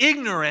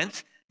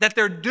ignorance that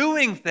they're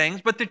doing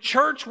things, but the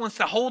church wants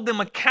to hold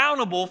them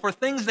accountable for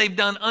things they've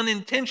done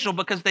unintentional,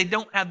 because they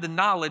don't have the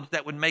knowledge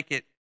that would make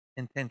it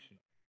intentional.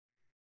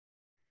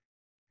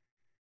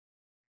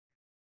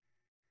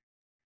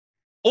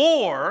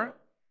 Or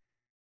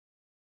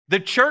the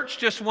church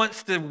just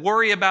wants to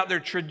worry about their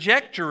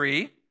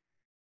trajectory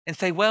and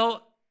say,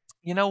 well,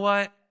 you know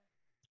what?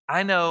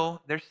 I know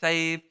they're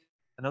saved.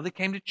 I know they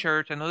came to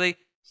church. I know they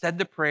said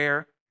the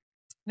prayer.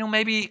 You know,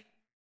 maybe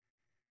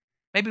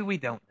we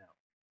don't know.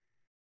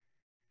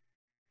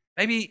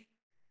 Maybe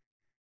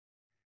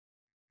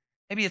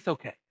it's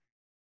okay.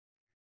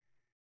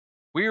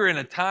 We are in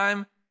a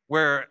time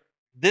where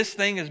this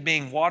thing is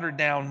being watered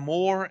down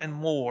more and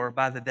more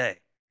by the day.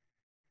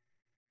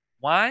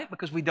 Why?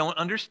 Because we don't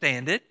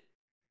understand it.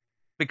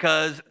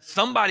 Because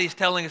somebody's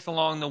telling us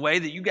along the way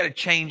that you got to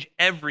change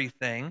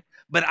everything.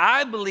 But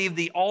I believe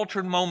the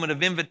altered moment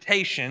of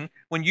invitation,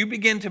 when you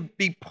begin to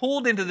be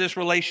pulled into this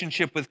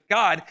relationship with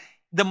God,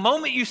 the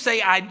moment you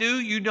say, I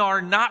do, you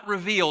are not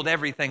revealed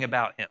everything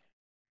about Him.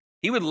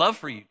 He would love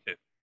for you to.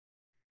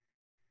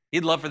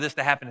 He'd love for this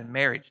to happen in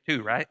marriage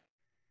too, right?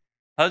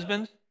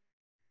 Husbands,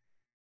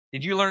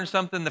 did you learn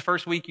something the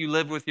first week you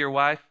lived with your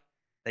wife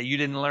that you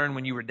didn't learn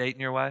when you were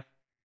dating your wife?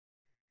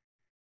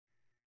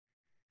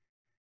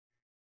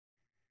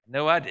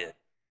 No, I did.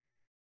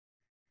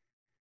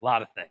 A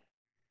lot of things.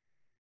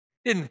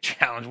 Didn't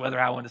challenge whether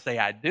I wanted to say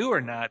I do or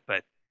not,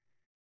 but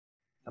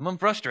some of them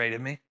frustrated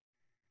me.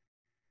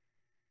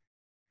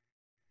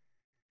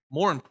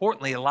 More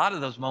importantly, a lot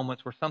of those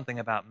moments were something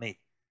about me.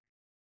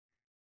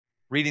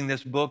 Reading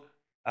this book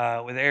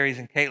with Aries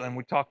and Caitlin,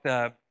 we talked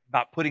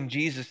about putting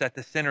Jesus at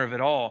the center of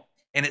it all.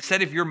 And it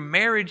said if your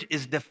marriage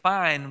is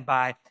defined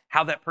by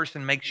how that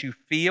person makes you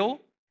feel,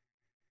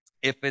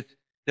 if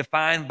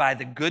defined by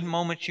the good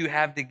moments you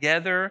have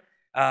together,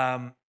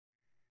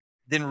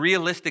 then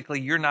realistically,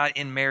 you're not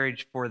in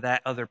marriage for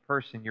that other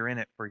person. You're in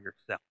it for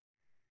yourself.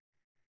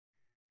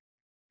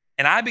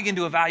 And I begin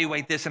to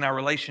evaluate this in our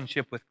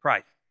relationship with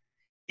Christ.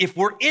 If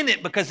we're in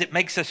it because it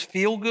makes us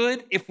feel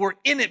good, if we're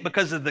in it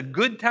because of the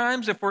good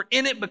times, if we're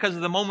in it because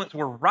of the moments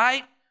we're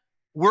right,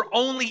 we're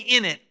only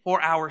in it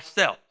for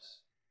ourselves.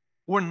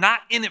 We're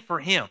not in it for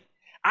Him.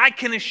 I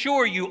can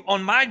assure you,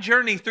 on my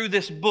journey through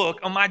this book,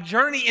 on my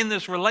journey in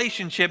this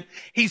relationship,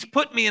 He's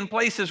put me in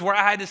places where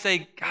I had to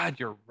say, God,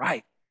 you're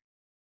right.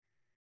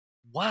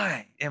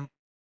 Why? And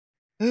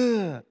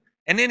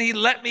then He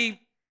let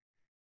me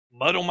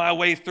muddle my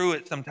way through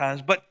it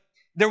sometimes. But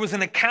there was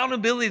an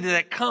accountability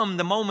that come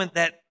the moment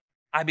that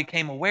I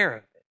became aware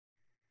of it.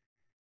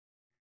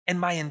 And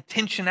my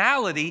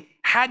intentionality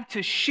had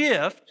to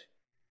shift.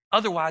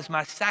 Otherwise,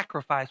 my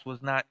sacrifice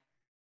was not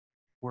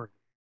worth it.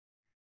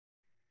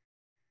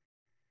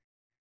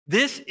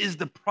 This is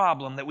the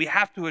problem that we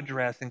have to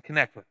address and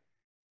connect with.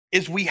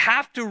 Is we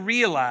have to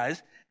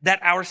realize that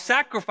our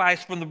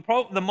sacrifice from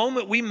the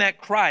moment we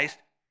met Christ,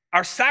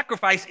 our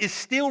sacrifice is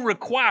still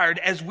required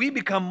as we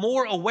become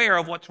more aware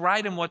of what's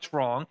right and what's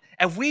wrong,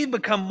 as we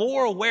become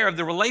more aware of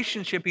the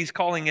relationship He's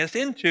calling us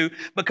into,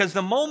 because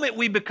the moment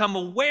we become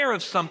aware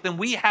of something,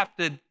 we have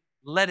to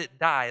let it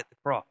die at the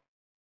cross.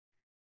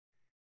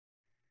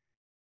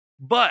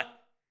 But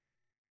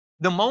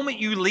the moment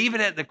you leave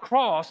it at the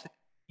cross,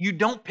 you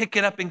don't pick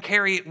it up and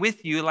carry it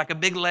with you like a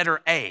big letter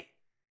A.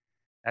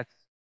 That's,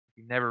 if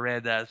you've never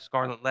read the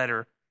Scarlet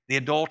Letter, the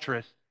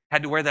adulteress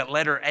had to wear that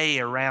letter A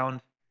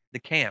around the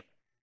camp.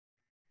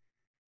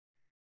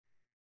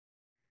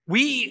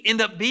 We end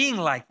up being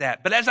like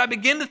that. But as I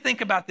begin to think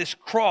about this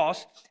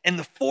cross and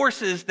the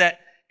forces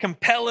that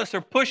compel us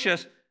or push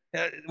us,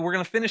 we're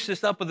going to finish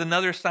this up with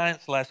another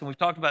science lesson. We've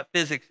talked about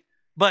physics.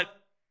 But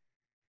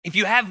if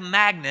you have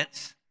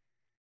magnets,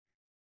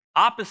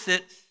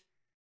 opposites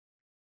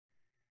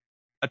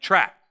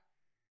attract.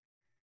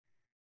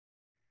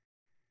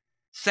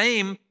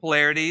 Same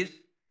polarities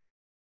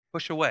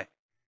push away.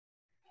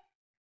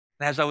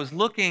 And as I was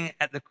looking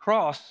at the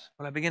cross,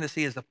 what I began to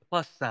see is a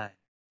plus sign.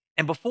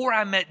 And before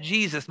I met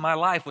Jesus, my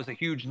life was a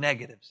huge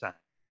negative sign.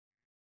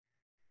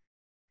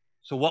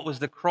 So what was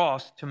the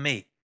cross to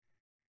me?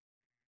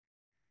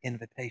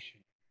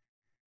 Invitation.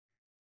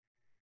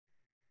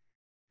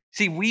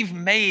 See, we've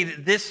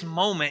made this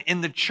moment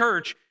in the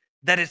church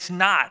that it's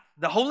not.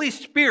 The Holy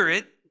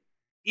Spirit,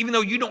 even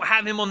though you don't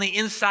have Him on the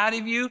inside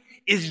of you,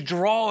 is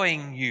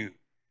drawing you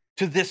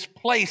to this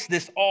place,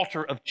 this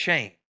altar of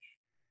change.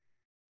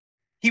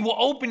 He will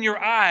open your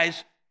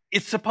eyes.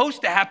 It's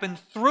supposed to happen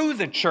through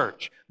the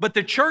church, but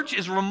the church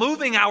is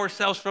removing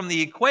ourselves from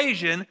the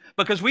equation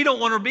because we don't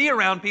want to be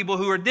around people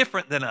who are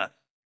different than us.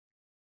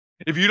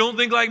 If you don't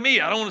think like me,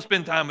 I don't want to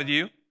spend time with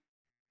you.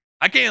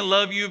 I can't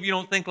love you if you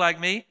don't think like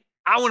me.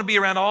 I want to be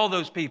around all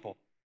those people.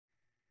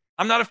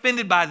 I'm not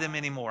offended by them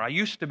anymore. I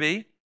used to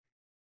be.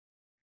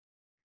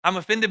 I'm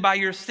offended by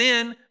your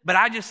sin, but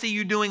I just see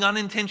you doing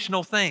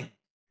unintentional things.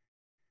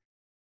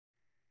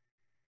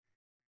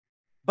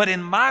 But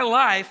in my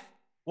life,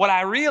 what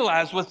I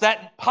realized was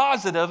that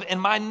positive and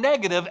my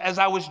negative, as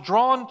I was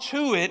drawn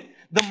to it,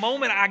 the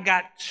moment I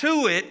got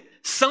to it,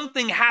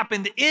 something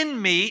happened in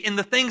me in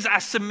the things I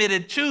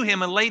submitted to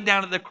Him and laid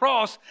down at the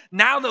cross.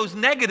 Now those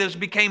negatives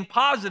became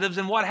positives,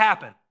 and what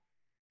happened?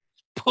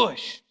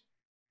 Pushed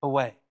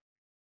away.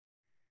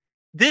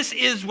 This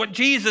is what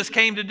Jesus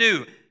came to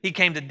do. He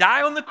came to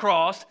die on the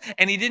cross,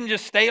 and He didn't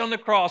just stay on the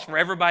cross for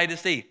everybody to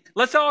see.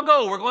 Let's all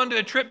go. We're going to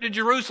a trip to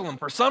Jerusalem.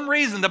 For some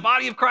reason, the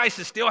body of Christ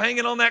is still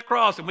hanging on that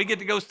cross, and we get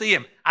to go see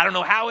Him. I don't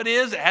know how it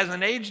is. It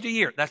hasn't aged a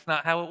year. That's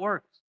not how it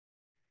works.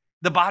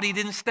 The body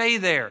didn't stay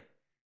there.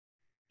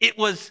 It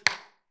was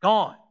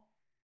gone.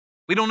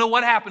 We don't know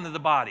what happened to the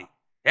body.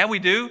 Yeah, we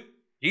do.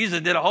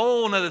 Jesus did a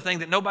whole other thing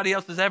that nobody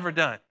else has ever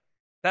done.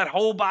 That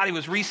whole body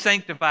was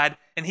re-sanctified,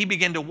 and He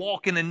began to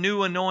walk in a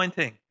new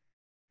anointing.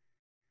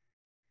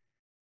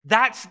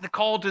 That's the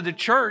call to the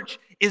church,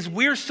 is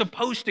we're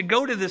supposed to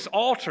go to this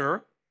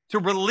altar to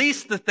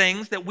release the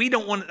things that we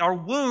don't want, our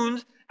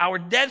wounds, our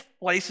death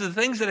places,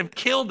 the things that have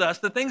killed us,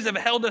 the things that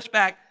have held us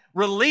back,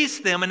 release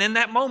them, and in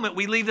that moment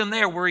we leave them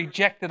there. We're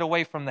ejected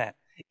away from that.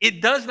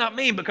 It does not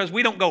mean because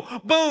we don't go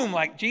boom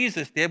like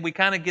Jesus did, we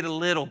kind of get a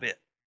little bit.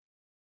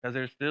 Because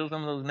there's still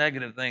some of those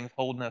negative things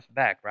holding us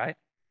back, right?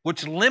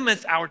 Which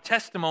limits our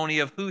testimony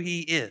of who He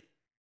is.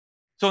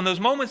 So in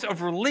those moments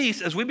of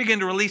release, as we begin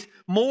to release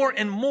more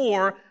and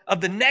more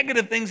of the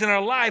negative things in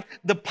our life,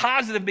 the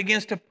positive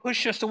begins to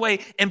push us away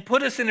and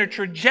put us in a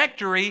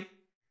trajectory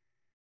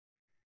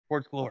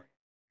towards glory.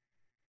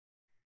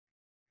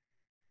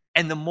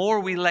 And the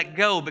more we let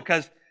go,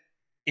 because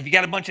if you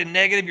got a bunch of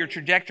negative, your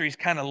trajectory is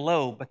kind of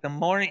low. But the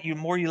more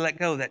you let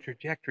go, that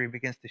trajectory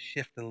begins to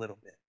shift a little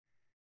bit.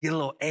 Get a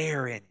little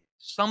air in you.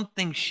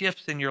 Something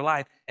shifts in your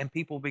life, and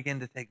people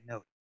begin to take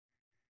note.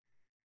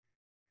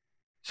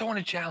 So I want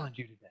to challenge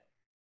you today.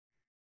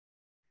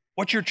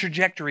 What's your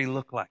trajectory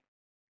look like?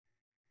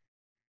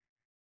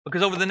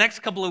 Because over the next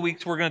couple of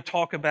weeks, we're going to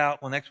talk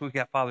about, well, next week we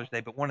got Father's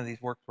Day, but one of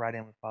these works right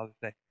in with Father's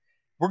Day.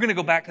 We're going to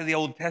go back to the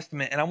Old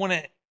Testament, and I want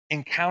to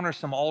encounter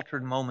some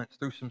altered moments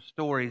through some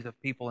stories of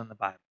people in the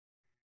Bible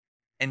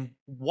and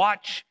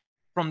watch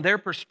from their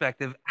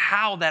perspective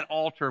how that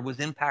altar was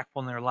impactful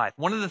in their life.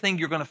 One of the things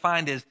you're going to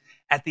find is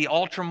at the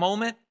altar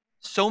moment,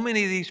 so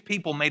many of these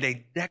people made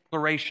a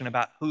declaration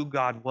about who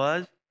God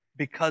was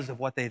because of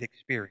what they'd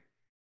experienced.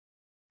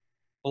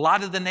 A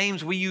lot of the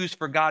names we use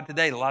for God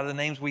today, a lot of the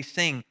names we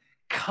sing,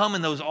 come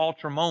in those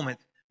altar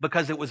moments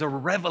because it was a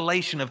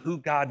revelation of who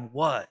God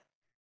was.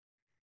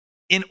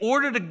 In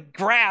order to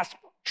grasp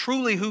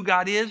truly who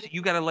God is,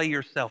 you got to lay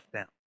yourself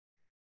down.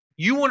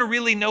 You want to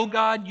really know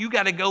God, you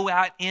got to go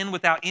out in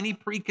without any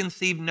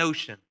preconceived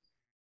notions.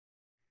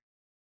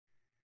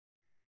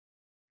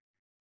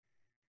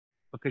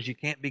 Because you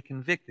can't be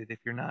convicted if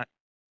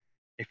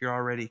you're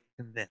already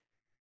convinced.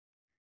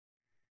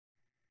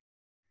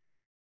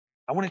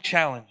 I want to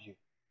challenge you.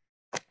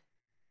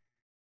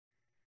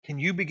 Can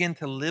you begin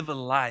to live a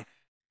life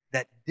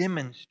that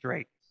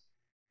demonstrates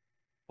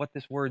what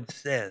this word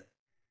says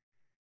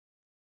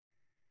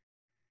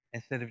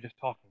instead of just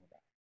talking about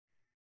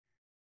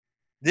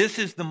it? This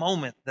is the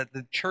moment that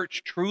the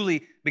church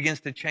truly begins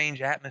to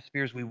change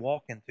atmospheres we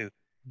walk into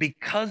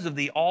because of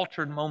the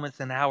altered moments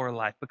in our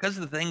life, because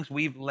of the things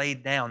we've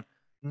laid down.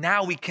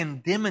 Now we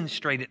can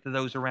demonstrate it to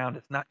those around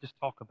us, not just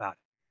talk about it.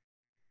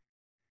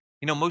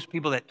 You know, most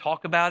people that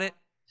talk about it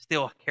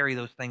still carry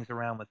those things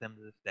around with them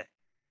to this day.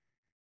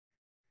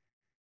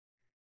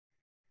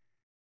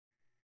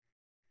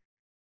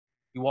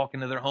 You walk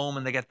into their home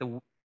and they got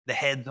the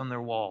heads on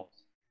their walls.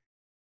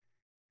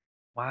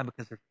 Why?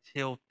 Because they're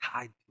still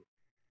tied to it.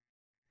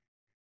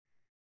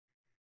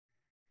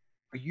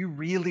 Are you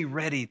really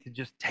ready to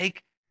just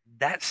take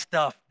that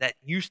stuff that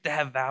used to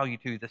have value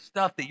to you, the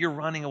stuff that you're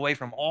running away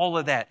from, all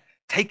of that,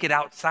 take it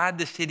outside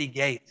the city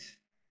gates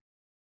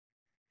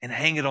and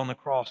hang it on the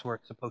cross where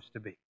it's supposed to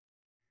be?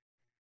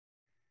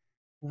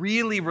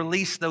 Really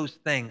release those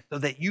things so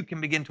that you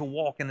can begin to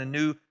walk in a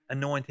new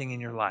anointing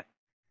in your life.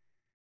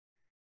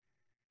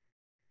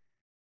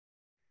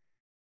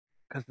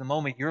 Because the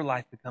moment your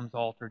life becomes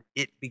altered,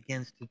 it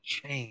begins to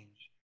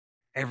change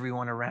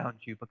everyone around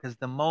you. Because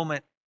the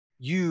moment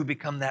you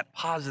become that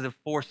positive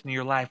force in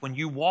your life, when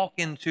you walk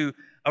into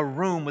a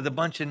room with a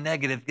bunch of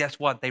negative, guess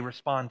what? They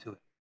respond to it.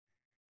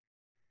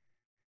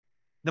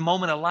 The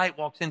moment a light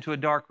walks into a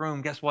dark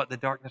room, guess what? The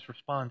darkness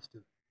responds to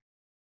it.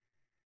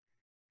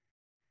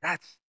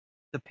 That's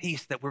the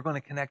piece that we're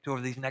going to connect to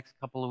over these next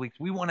couple of weeks.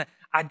 We want to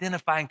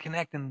identify and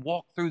connect and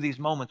walk through these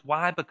moments.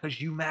 Why? Because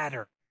you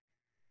matter.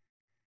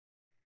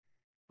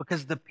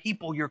 Because the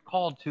people you're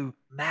called to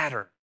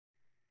matter.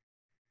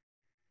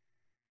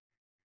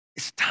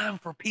 It's time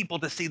for people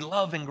to see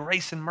love and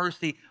grace and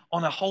mercy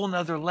on a whole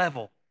nother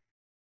level.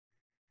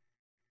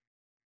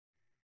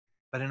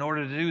 But in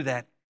order to do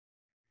that,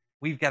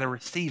 we've got to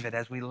receive it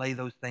as we lay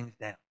those things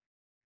down.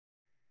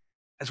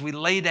 As we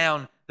lay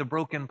down the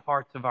broken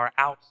parts of our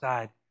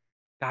outside,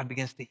 God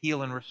begins to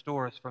heal and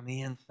restore us from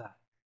the inside.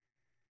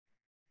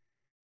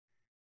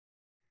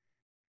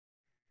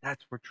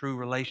 That's where true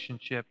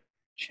relationship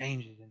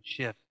changes and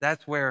shifts.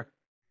 That's where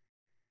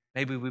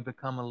maybe we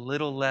become a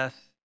little less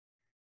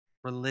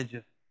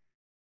religious,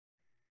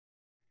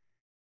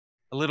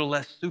 a little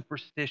less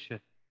superstitious.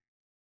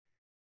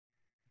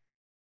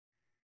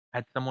 I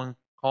had someone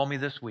call me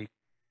this week,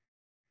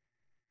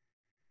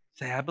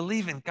 say, I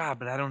believe in God,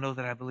 but I don't know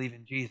that I believe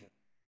in Jesus.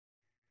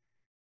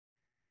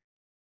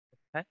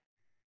 Okay?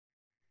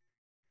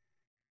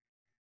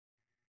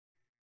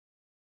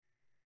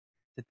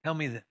 To tell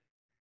me this,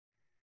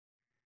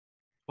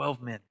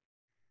 12 men,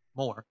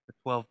 more, but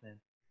 12 men,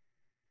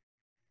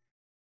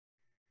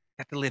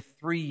 got to live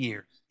 3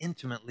 years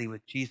intimately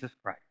with Jesus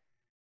Christ.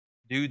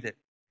 Dude that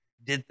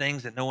did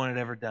things that no one had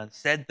ever done,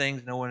 said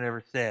things no one had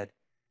ever said,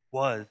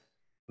 was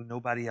who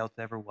nobody else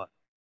ever was.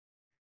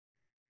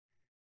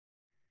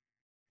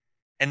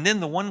 And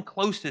then the one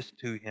closest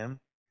to him,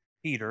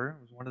 Peter,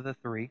 was one of the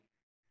 3,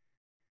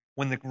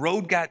 when the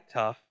road got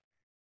tough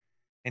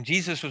and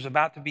Jesus was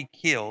about to be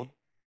killed,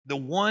 the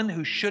one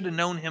who should have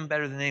known him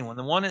better than anyone,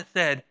 the one that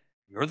said,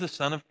 "You're the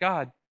Son of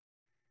God,"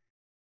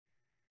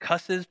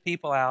 cusses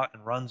people out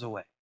and runs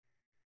away.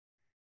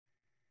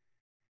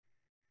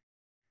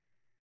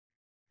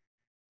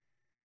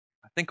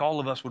 I think all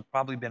of us would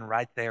probably been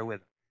right there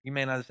with him. You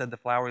may not have said the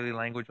flowery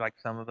language like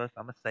some of us.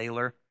 I'm a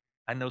sailor.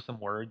 I know some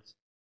words.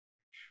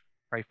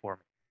 Pray for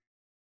me.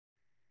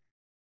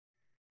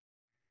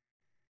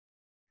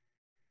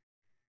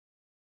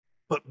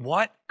 But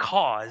what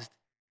caused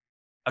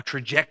a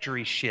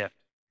trajectory shift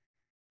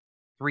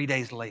 3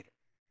 days later?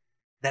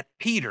 That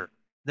Peter,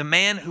 the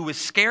man who was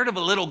scared of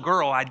a little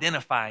girl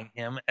identifying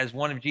him as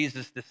one of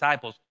Jesus'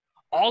 disciples,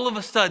 all of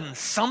a sudden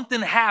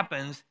something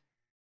happens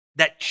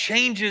that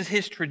changes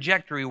his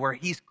trajectory where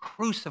he's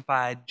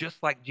crucified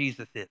just like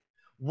Jesus is.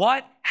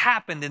 What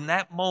happened in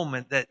that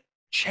moment that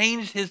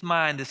changed his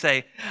mind to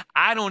say,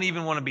 I don't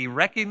even want to be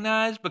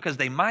recognized because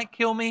they might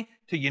kill me,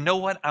 to, you know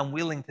what, I'm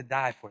willing to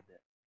die for this.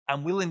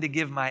 I'm willing to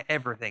give my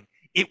everything.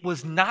 It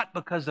was not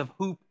because of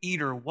who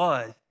Peter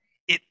was.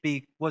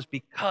 Was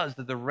because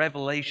of the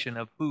revelation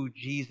of who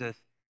Jesus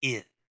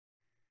is.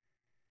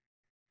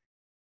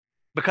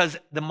 Because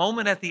the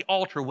moment at the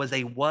altar was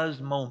a was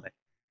moment.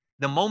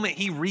 The moment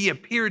he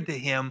reappeared to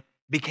him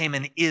became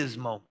an is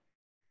moment.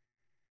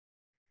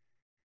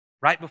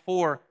 Right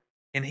before,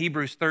 in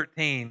Hebrews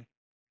 13,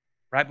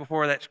 right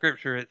before that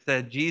scripture, it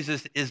said,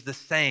 Jesus is the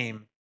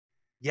same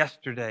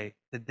yesterday,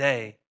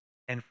 today,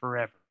 and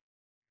forever.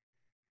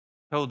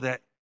 Told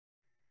that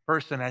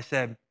person, I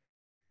said,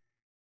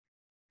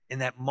 in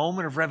that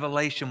moment of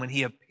revelation when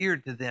he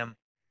appeared to them,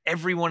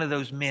 every one of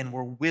those men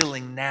were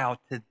willing now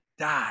to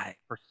die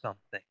for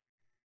something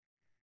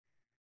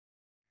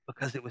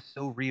because it was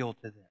so real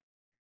to them.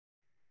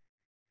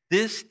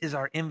 This is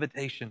our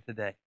invitation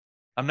today.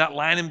 I'm not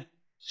lining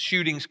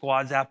shooting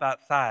squads up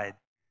outside,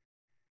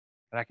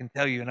 but I can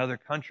tell you in other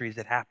countries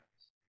it happens.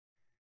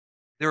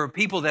 There are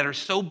people that are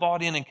so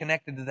bought in and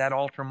connected to that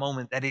altar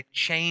moment that it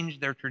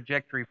changed their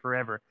trajectory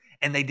forever,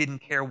 and they didn't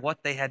care what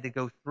they had to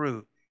go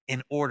through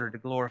in order to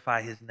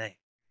glorify his name.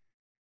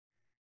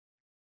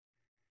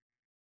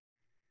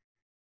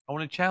 I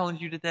want to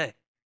challenge you today.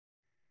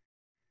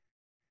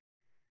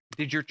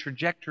 Did your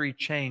trajectory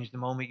change the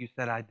moment you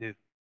said, I do?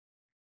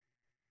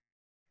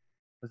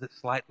 Was it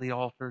slightly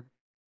altered?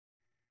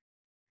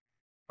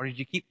 Or did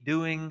you keep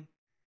doing,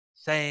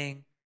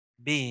 saying,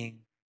 being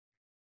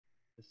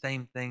the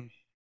same things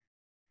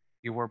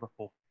you were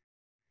before?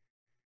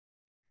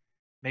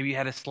 Maybe you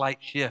had a slight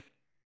shift.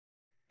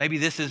 Maybe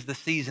this is the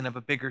season of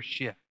a bigger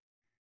shift.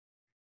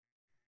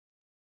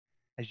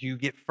 As you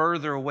get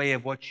further away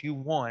of what you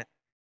want,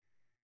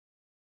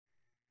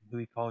 who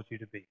he calls you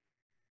to be.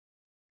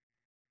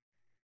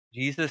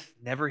 Jesus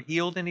never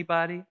healed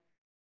anybody,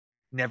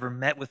 never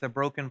met with a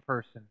broken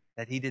person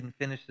that he didn't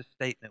finish the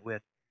statement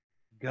with,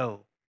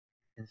 go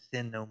and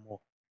sin no more.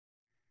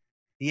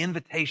 The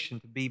invitation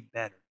to be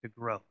better, to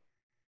grow.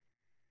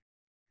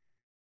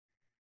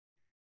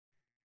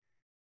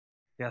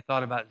 See, I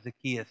thought about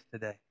Zacchaeus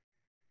today.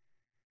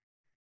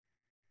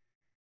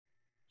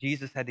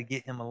 Jesus had to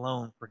get him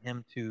alone for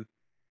him to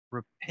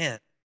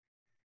repent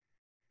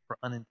for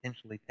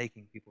unintentionally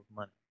taking people's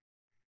money.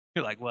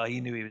 You're like, well, he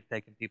knew he was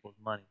taking people's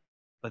money.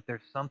 But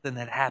there's something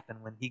that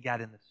happened when he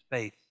got in the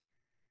space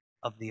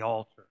of the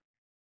altar.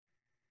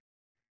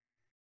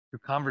 Through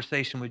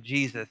conversation with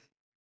Jesus,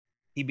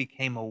 he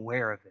became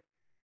aware of it.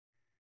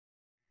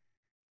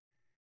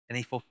 And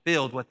he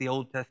fulfilled what the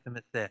Old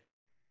Testament said.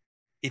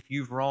 If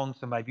you've wronged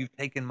somebody, if you've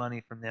taken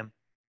money from them,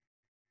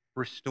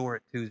 restore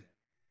it to them.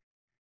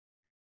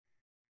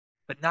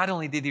 But not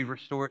only did he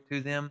restore it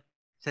to them,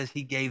 it says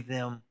he gave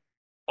them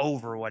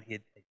over what he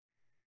had taken.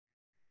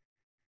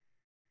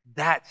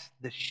 That's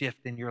the shift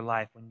in your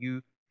life when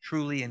you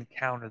truly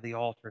encounter the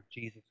altar of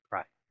Jesus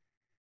Christ.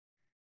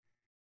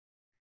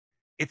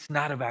 It's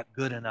not about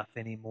good enough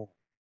anymore.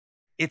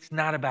 It's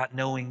not about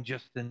knowing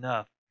just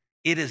enough.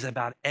 It is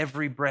about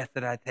every breath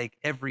that I take,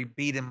 every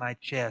beat in my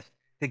chest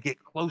to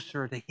get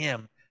closer to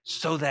him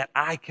so that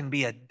I can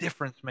be a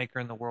difference maker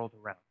in the world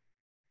around me.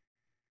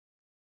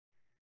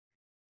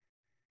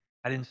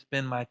 I didn't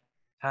spend my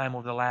time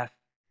over the last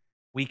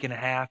week and a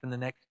half and the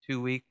next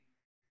 2 weeks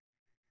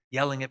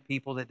yelling at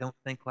people that don't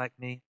think like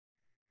me.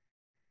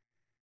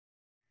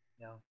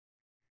 No.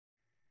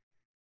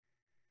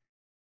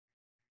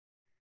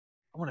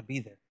 I want to be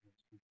there for those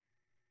people.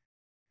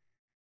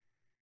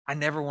 I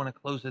never want to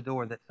close the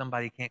door that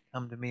somebody can't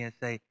come to me and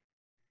say, I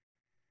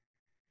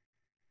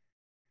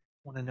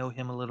want to know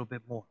him a little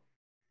bit more.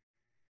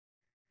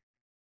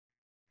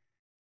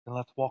 Then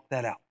let's walk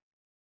that out.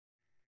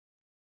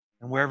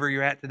 And wherever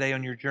you're at today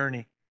on your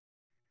journey,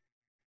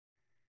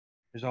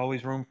 there's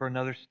always room for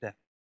another step.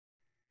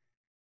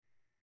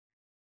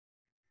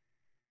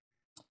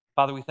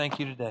 Father, we thank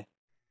you today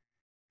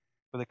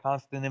for the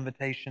constant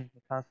invitation,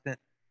 the constant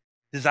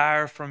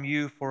desire from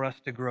you for us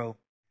to grow.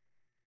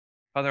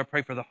 Father, I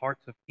pray for the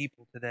hearts of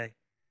people today,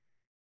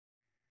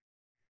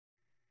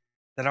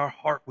 that our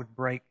heart would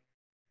break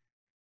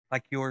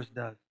like yours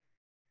does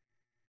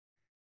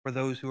for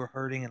those who are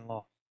hurting and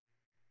lost.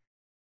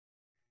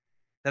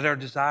 That our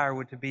desire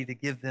would to be to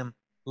give them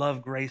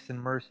love, grace,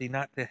 and mercy,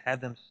 not to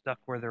have them stuck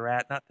where they're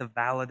at, not to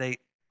validate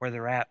where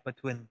they're at, but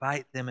to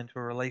invite them into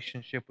a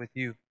relationship with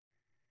you.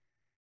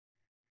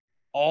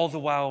 All the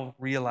while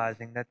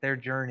realizing that their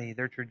journey,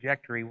 their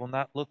trajectory will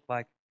not look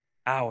like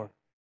ours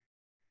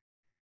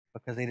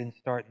because they didn't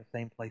start in the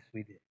same place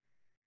we did.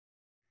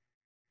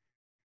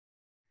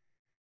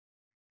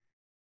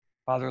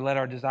 Father, let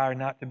our desire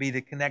not to be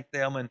to connect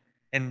them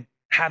and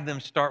have them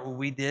start what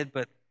we did,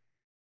 but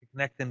to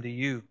connect them to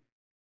you.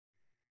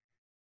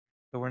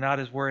 So we're not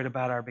as worried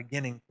about our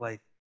beginning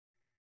place,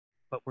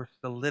 but we're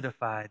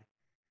solidified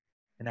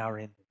in our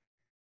ending.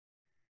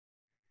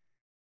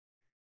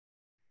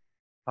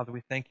 Father,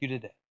 we thank you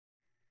today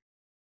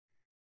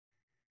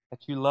that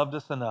you loved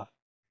us enough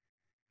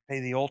to pay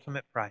the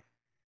ultimate price.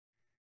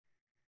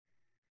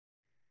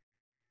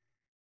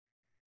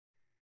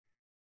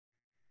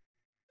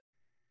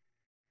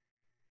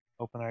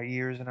 Open our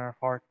ears and our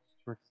hearts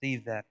to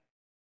receive that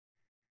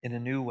in a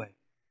new way.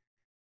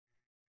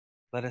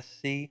 Let us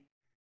see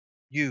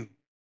you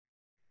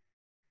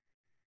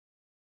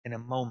in a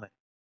moment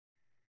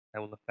that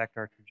will affect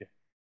our trajectory.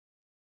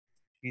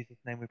 In Jesus'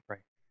 name we pray.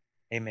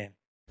 Amen.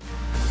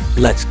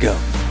 Let's go.